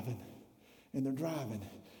 They're driving, and they're driving.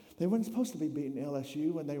 They weren't supposed to be beating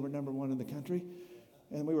LSU when they were number one in the country,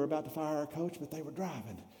 and we were about to fire our coach, but they were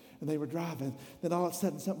driving, and they were driving. Then all of a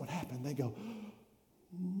sudden something would happen. They go,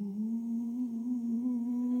 ooh,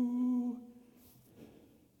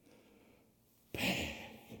 bang,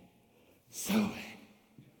 sowing.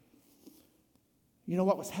 You know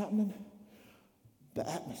what was happening? The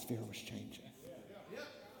atmosphere was changing.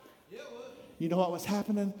 You know what was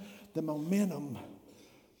happening? The momentum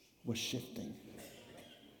was shifting.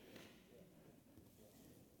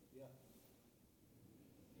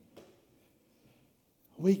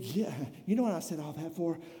 You know what I said all that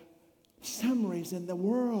for? Some reason the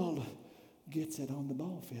world gets it on the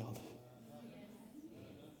ball field.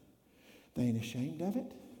 They ain't ashamed of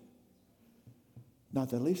it.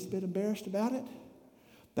 Not the least bit embarrassed about it.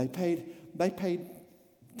 They paid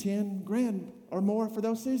 10 grand or more for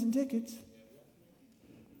those season tickets.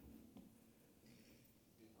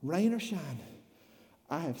 Rain or shine,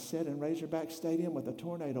 I have sat in Razorback Stadium with a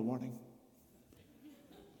tornado warning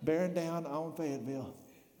bearing down on Fayetteville.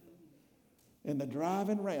 In the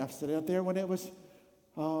driving rain, I've sat out there when it was,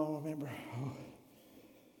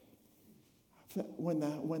 when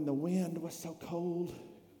the wind was so cold.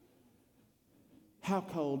 How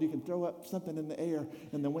cold? You can throw up something in the air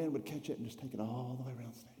and the wind would catch it and just take it all the way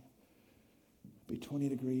around the stadium. It'd be 20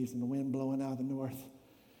 degrees and the wind blowing out of the north.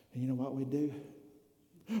 And you know what we'd do?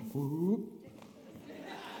 Whoop.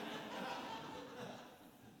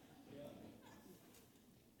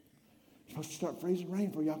 Supposed to start freezing rain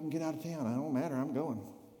before y'all can get out of town. It don't matter. I'm going.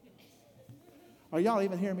 Are y'all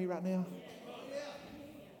even hearing me right now?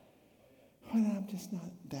 Well, I'm just not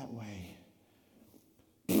that way.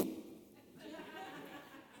 I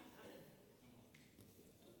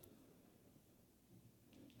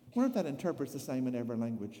wonder if that interprets the same in every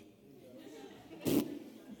language.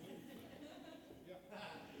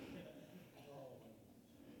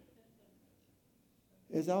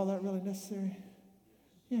 Is all that really necessary?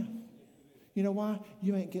 Yeah. You know why?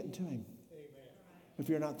 You ain't getting to him if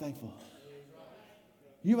you're not thankful.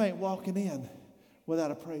 You ain't walking in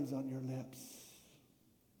without a praise on your lips.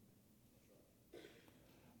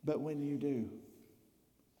 But when you do,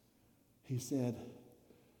 he said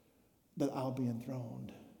that I'll be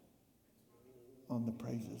enthroned on the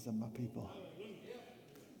praises of my people.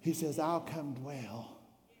 He says, I'll come dwell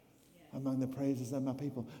among the praises of my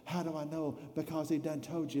people. How do I know? Because he done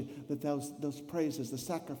told you that those praises, the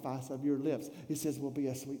sacrifice of your lips, he says will be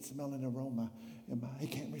a sweet smelling aroma. He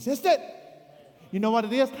can't resist it. You know what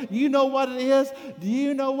it is? You know what it is? Do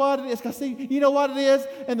you know what it is? Because see, you know what it is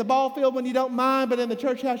in the ball field when you don't mind, but in the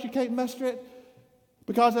church house you can't muster it?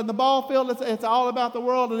 Because in the ball field it's all about the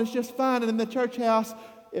world and it's just fun. And in the church house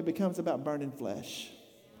it becomes about burning flesh.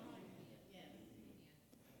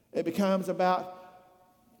 It becomes about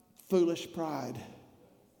foolish pride.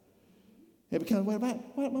 It becomes,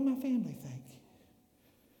 what will my family think?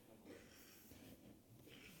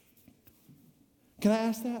 Can I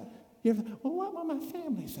ask that? You ever, well, what will my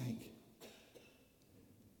family think?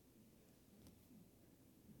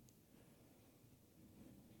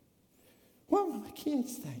 What will my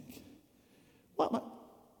kids think?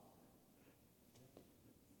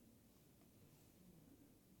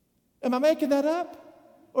 Am I making that up?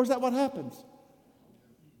 Or is that what happens?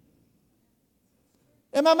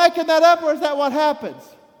 Am I making that up or is that what happens?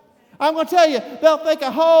 I'm going to tell you,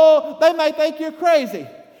 they may think you're crazy.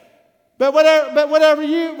 But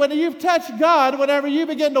when you've touched God, whenever you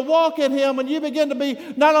begin to walk in him, when you begin to be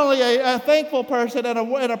not only a thankful person and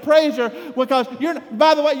a praiser, because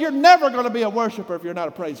by the way, you're never going to be a worshiper if you're not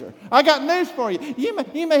a praiser. I got news for you.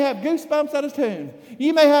 You may have goosebumps at a tune.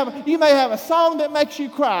 You may have a song that makes you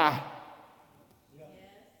cry.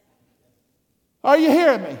 Are you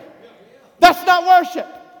hearing me? That's not worship.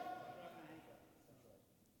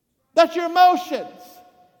 That's your emotions.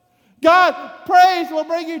 God, praise will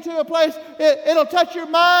bring you to a place, it'll touch your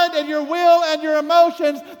mind and your will and your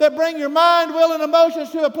emotions that bring your mind, will, and emotions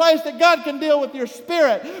to a place that God can deal with your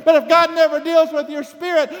spirit. But if God never deals with your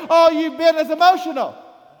spirit, all you've been is emotional.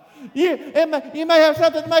 You may have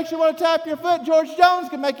something that makes you want to tap your foot. George Jones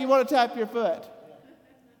can make you want to tap your foot.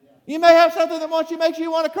 You may have something that makes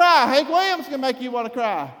you want to cry. Hank Williams can make you want to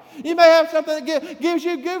cry. You may have something that gives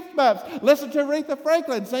you goosebumps. Listen to Aretha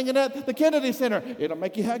Franklin singing at the Kennedy Center. It'll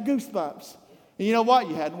make you have goosebumps. And you know what?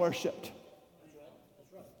 You hadn't worshiped.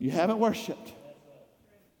 You haven't worshiped.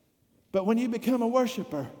 But when you become a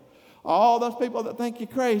worshiper, all those people that think you're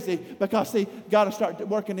crazy, because see, got to start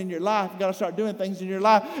working in your life. You got to start doing things in your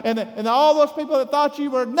life. And all those people that thought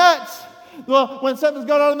you were nuts, well, when something's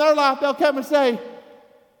going on in their life, they'll come and say,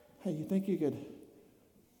 hey, you think you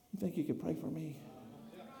could pray for me?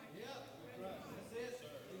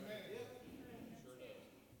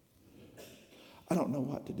 I don't know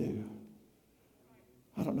what to do.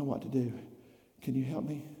 I don't know what to do. Can you help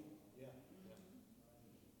me?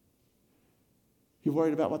 You're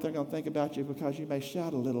worried about what they're going to think about you because you may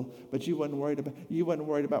shout a little, but you wasn't worried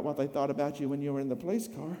about what they thought about you when you were in the police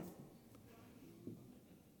car.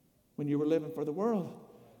 When you were living for the world.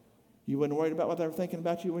 You wasn't worried about what they were thinking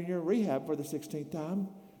about you when you're in rehab for the 16th time.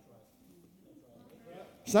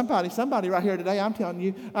 Somebody right here today, I'm telling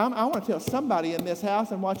you, I want to tell somebody in this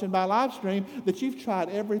house and watching by live stream that you've tried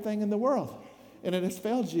everything in the world and it has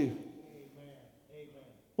failed you.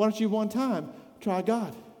 Why don't you one time try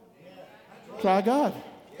God? Try God.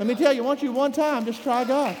 Let me tell you, why don't you one time just try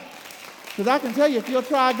God? Because I can tell you, if you'll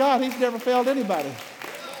try God, He's never failed anybody.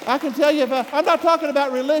 I can tell you, I'm not talking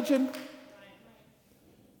about religion.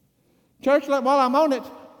 Church, while I'm on it,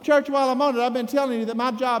 I've been telling you that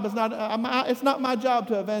my job is not, it's not my job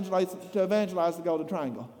to evangelize the Golden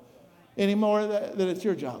Triangle any more than it's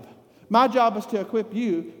your job. My job is to equip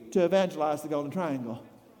you to evangelize the Golden Triangle.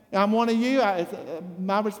 I'm one of you.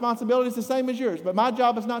 My responsibility is the same as yours, but my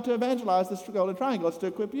job is not to evangelize this Golden Triangle. It's to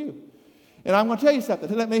equip you. And I'm going to tell you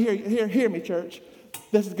something. Let me hear me, church.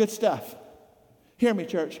 This is good stuff. Hear me,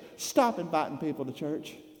 church. Stop inviting people to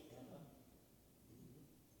church.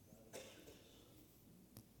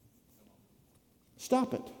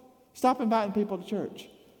 Stop it. Stop inviting people to church.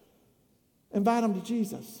 Invite them to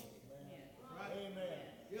Jesus.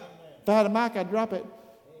 If I had a mic, I'd drop it.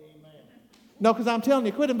 No, because I'm telling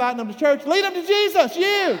you, quit inviting them to church. Lead them to Jesus.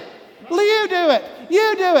 You do it.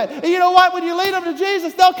 You do it. And you know what? When you lead them to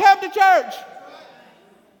Jesus, they'll come to church.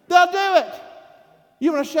 They'll do it.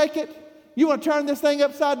 You want to shake it? You want to turn this thing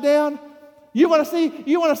upside down? You want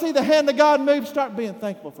to see the hand of God move? Start being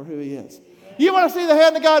thankful for who He is. You want to see the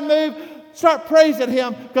hand of God move? Start praising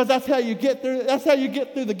Him, because that's how you get through. That's how you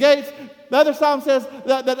get through the gates. The other psalm says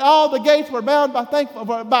that all the gates were bound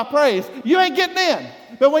by praise. You ain't getting in.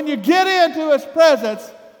 But when you get into His presence,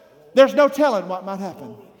 there's no telling what might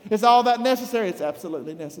happen. Is all that necessary? It's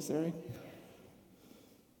absolutely necessary.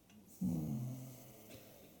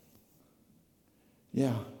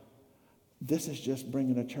 Yeah. This is just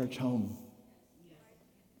bringing a church home.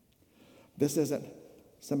 This isn't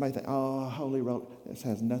somebody think, oh, Holy Road. This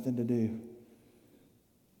has nothing to do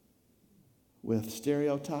with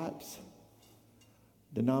stereotypes,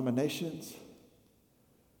 denominations,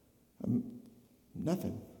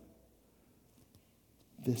 nothing.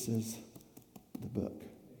 This is the book.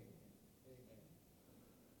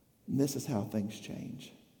 And this is how things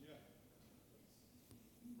change.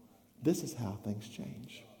 This is how things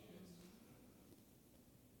change.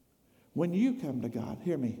 When you come to God,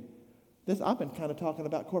 hear me. I've been kind of talking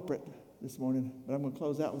about corporate this morning, but I'm going to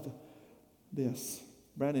close out with this.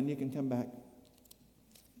 Brandon, you can come back.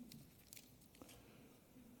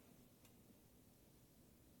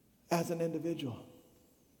 As an individual,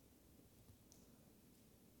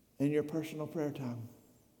 in your personal prayer time,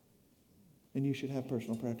 and you should have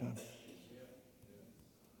personal prayer time.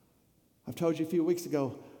 I've told you a few weeks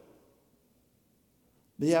ago,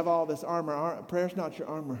 you have all this armor. Prayer's not your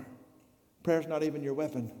armor. Prayer's not even your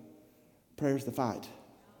weapon. Prayer's the fight.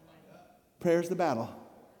 Prayer's the battle.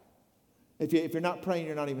 If you're not praying,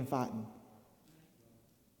 you're not even fighting.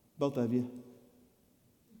 Both of you.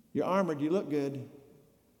 You're armored, you look good.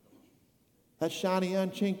 That shiny,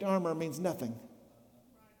 unchinked armor means nothing.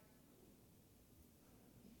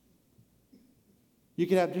 You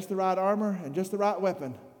can have just the right armor and just the right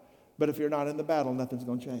weapon, but if you're not in the battle, nothing's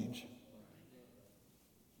going to change.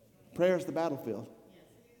 Prayer is the battlefield.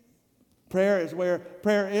 Prayer is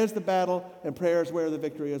the battle, and prayer is where the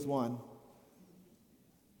victory is won.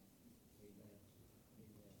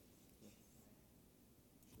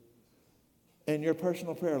 In your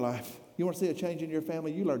personal prayer life, you want to see a change in your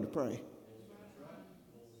family, you learn to pray.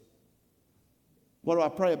 What do I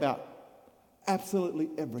pray about? Absolutely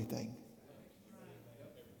everything.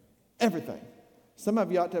 Everything. Some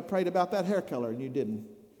of you ought to have prayed about that hair color, and you didn't.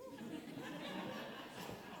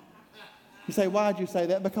 You say, why'd you say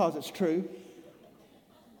that? Because it's true.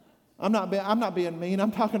 I'm not being mean.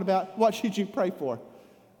 I'm talking about what should you pray for?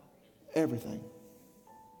 Everything.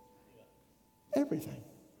 Everything.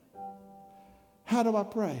 How do I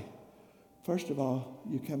pray? First of all,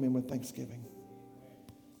 you come in with thanksgiving.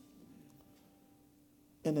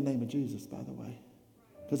 In the name of Jesus, by the way.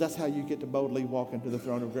 Because that's how you get to boldly walk into the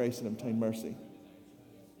throne of grace and obtain mercy.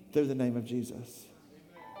 Through the name of Jesus.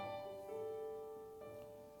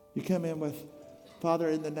 You come in with, Father,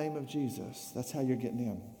 in the name of Jesus. That's how you're getting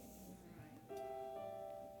in.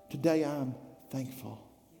 Today I'm thankful.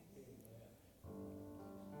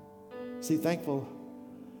 See, thankful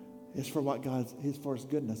is for what God is for His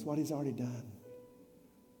goodness, what He's already done.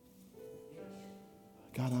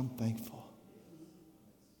 God, I'm thankful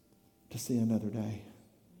to see another day.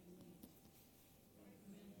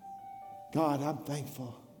 God, I'm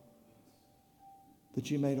thankful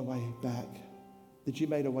that you made a way back, that you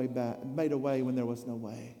made a way when there was no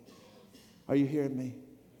way. Are you hearing me?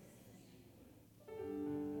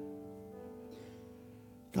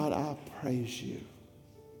 God, I praise you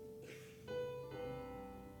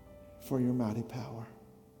for your mighty power.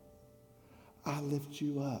 I lift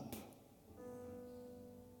you up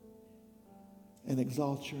and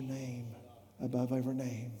exalt your name above every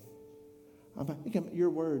name. Your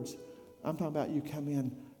words, I'm talking about you come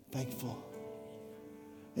in thankful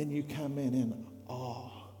and you come in awe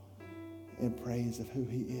and praise of who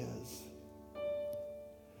he is.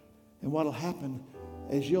 And what will happen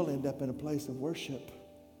is you'll end up in a place of worship.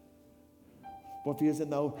 Well, if he is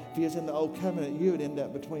in the old covenant, you would end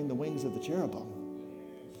up between the wings of the cherubim.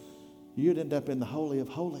 You'd end up in the Holy of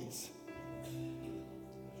Holies.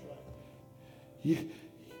 And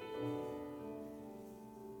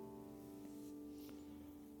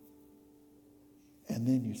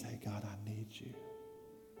then you say, God, I need you.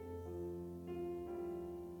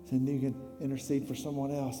 Then you can intercede for someone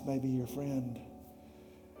else, maybe your friend.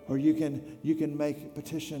 Or you can make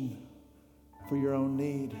petition for your own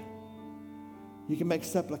need. You can make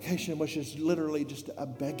supplication, which is literally just a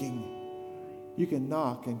begging. You can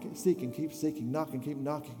knock and seek and keep seeking, knock and keep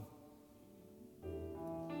knocking.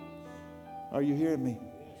 Are you hearing me?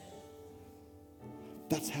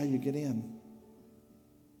 That's how you get in.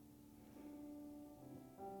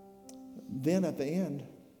 Then at the end,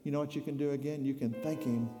 you know what you can do again? You can thank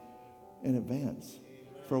him in advance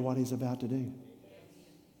for what he's about to do.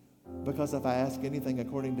 Because if I ask anything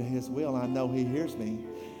according to his will, I know he hears me.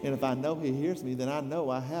 And if I know he hears me, then I know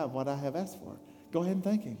I have what I have asked for. Go ahead and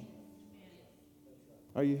thank him.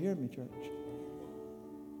 Are you hearing me, church?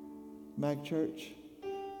 Mag Church?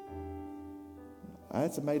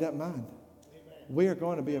 That's a made-up mind. We are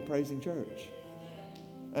going to be a praising church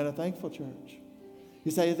and a thankful church.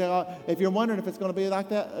 You say, if you're wondering if it's going to be like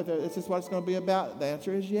that, if it's just what it's going to be about, the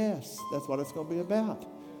answer is yes. That's what it's going to be about.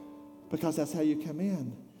 Because that's how you come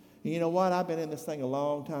in. And you know what? I've been in this thing a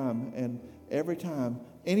long time, and every time,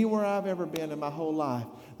 anywhere I've ever been in my whole life,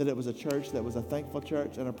 that it was a church that was a thankful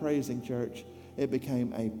church and a praising church, it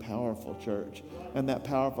became a powerful church. And that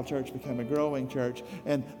powerful church became a growing church,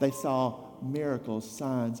 and they saw miracles,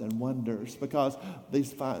 signs, and wonders, because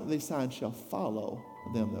these signs shall follow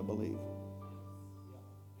them that believe.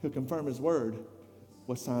 He'll confirm his word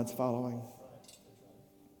with signs following.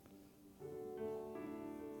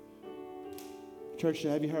 Church,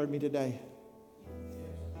 have you heard me today?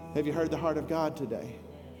 Have you heard the heart of God today?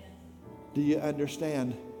 Do you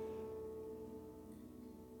understand?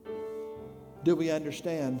 Do we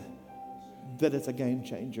understand that it's a game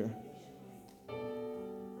changer?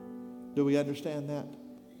 Do we understand that?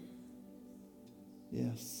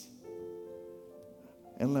 Yes.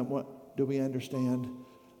 And what do we understand?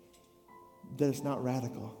 That it's not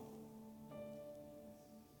radical.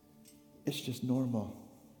 It's just normal.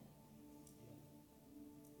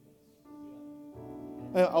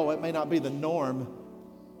 Oh, it may not be the norm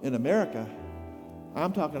in America.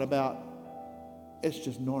 I'm talking about it's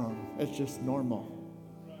just norm. It's just normal.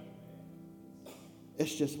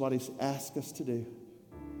 It's just what he's asked us to do.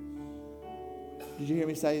 Did you hear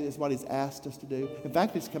me say it's what he's asked us to do? In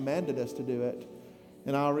fact, he's commanded us to do it.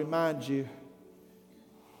 And I'll remind you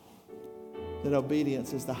that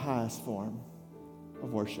obedience is the highest form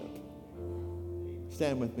of worship.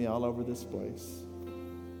 Stand with me all over this place.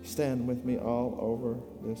 Stand with me all over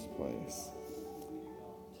this place.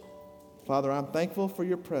 Father, I'm thankful for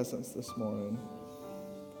your presence this morning.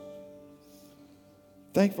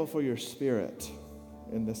 Thankful for your spirit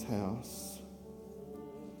in this house.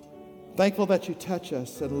 Thankful that you touch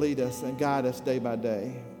us and lead us and guide us day by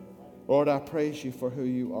day. Lord, I praise you for who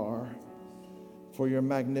you are, for your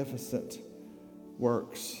magnificent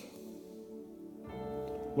works.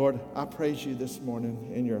 Lord, I praise you this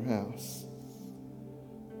morning in your house.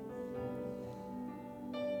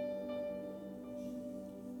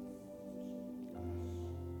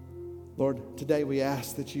 Lord, today we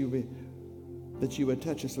ask that you would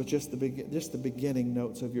touch us with just the beginning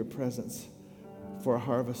notes of your presence for a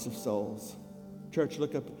harvest of souls. Church,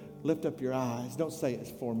 lift up your eyes. Don't say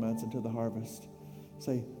it's 4 months until the harvest.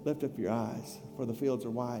 Say, lift up your eyes, for the fields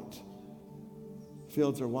are white.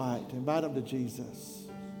 Fields are white. Invite them to Jesus.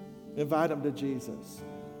 Invite them to Jesus.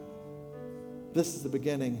 This is the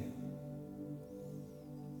beginning.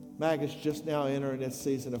 Mag is just now entering its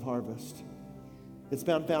season of harvest. It's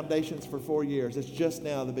been foundations for 4 years. It's just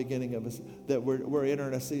now the beginning of us that we're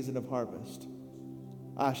entering a season of harvest.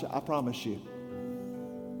 I promise you.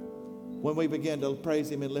 when we begin to praise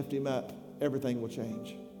Him and lift Him up, everything will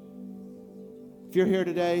change. If you're here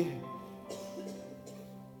today,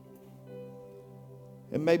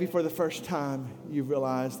 and maybe for the first time you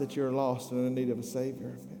realize that you're lost and in need of a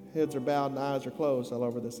Savior. Heads are bowed and eyes are closed all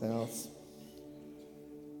over this house.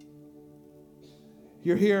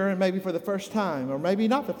 You're here and maybe for the first time, or maybe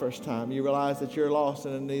not the first time, you realize that you're lost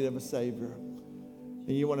and in need of a Savior.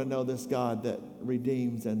 And you want to know this God that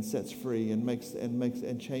redeems and sets free and makes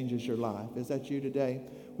and changes your life. Is that you today?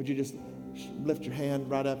 Would you just lift your hand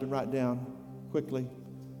right up and right down quickly?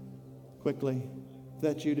 Quickly. Is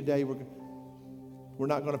that you today? We're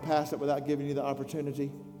not going to pass it without giving you the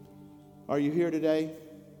opportunity. Are you here today?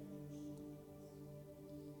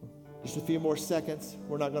 Just a few more seconds.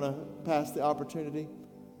 We're not going to pass the opportunity.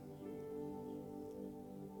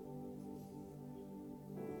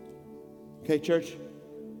 Okay, church.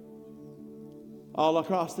 All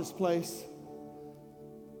across this place.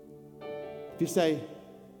 If you say,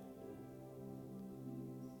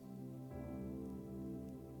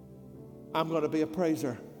 I'm going to be a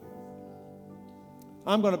praiser.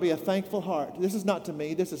 I'm going to be a thankful heart. This is not to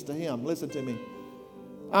me. This is to Him. Listen to me.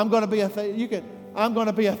 I'm going to be a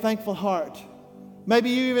thankful heart. Maybe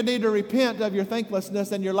you even need to repent of your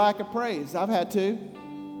thanklessness and your lack of praise. I've had to.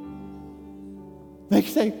 They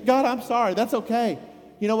say, God, I'm sorry. That's okay.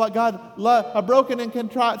 You know what, God, a broken and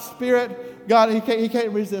contrite spirit, God, He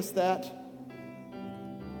can't resist that.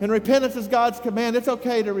 And repentance is God's command. It's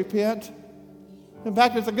okay to repent. In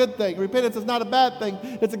fact, it's a good thing. Repentance is not a bad thing.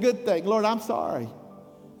 It's a good thing. Lord, I'm sorry.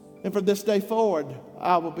 And from this day forward,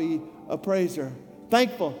 I will be a praiser.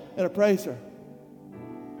 Thankful and a praiser.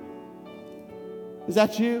 Is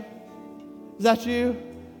that you? Is that you?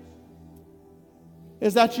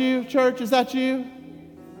 Is that you, church? Is that you?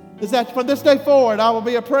 Is that from this day forward, I will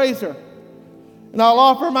be a praiser. And I'll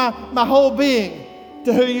offer my whole being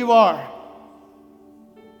to who you are.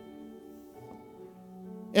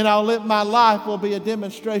 And my life will be a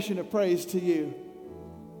demonstration of praise to you.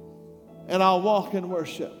 And I'll walk in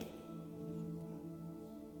worship.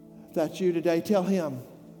 If that's you today, tell Him.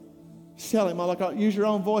 Just tell Him. Use your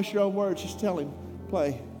own voice, your own words. Just tell Him.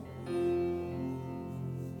 Play.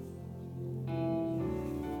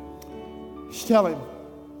 Just tell Him.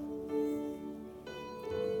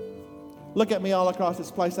 Look at me all across this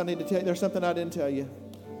place. I need to tell you, there's something I didn't tell you.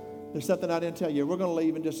 There's something I didn't tell you. We're going to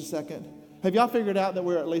leave in just a second. Have y'all figured out that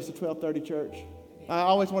we're at least a 12:30 church? I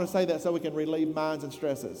always want to say that so we can relieve minds and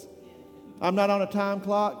stresses. I'm not on a time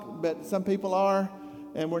clock, but some people are,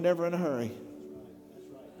 and we're never in a hurry.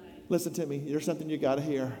 Listen to me. There's something you got to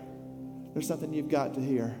hear. There's something you've got to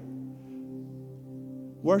hear.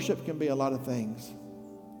 Worship can be a lot of things,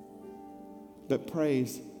 but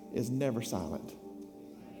praise is never silent.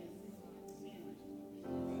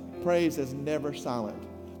 Praise is never silent.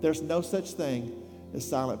 There's no such thing as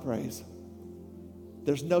silent praise.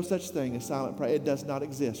 There's no such thing as silent praise. It does not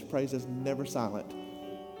exist. Praise is never silent.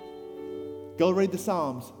 Go read the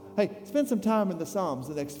Psalms. Hey, spend some time in the Psalms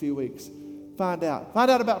the next few weeks. Find out.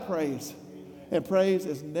 Find out about praise. And praise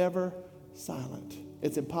is never silent.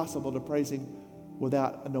 It's impossible to praise Him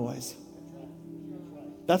without a noise.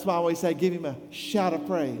 That's why I always say, give Him a shout of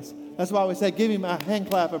praise. That's why we say, give Him a hand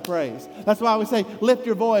clap of praise. That's why we say, lift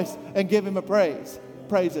your voice and give Him a praise.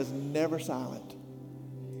 Praise is never silent.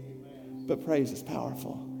 But praise is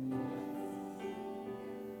powerful.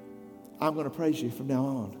 I'm going to praise you from now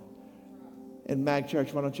on. And Mag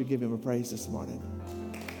Church, why don't you give Him a praise this morning?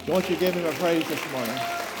 Why don't you give Him a praise this morning?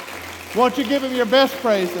 Why don't you give Him your best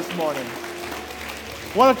praise this morning?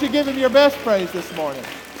 Why don't you give Him your best praise this morning?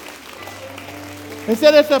 He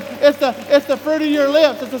said it's the fruit of your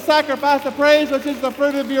lips. It's a sacrifice of praise, which is the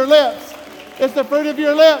fruit of your lips. It's the fruit of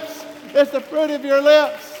your lips. It's the fruit of your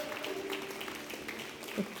lips.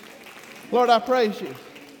 Lord, I praise you.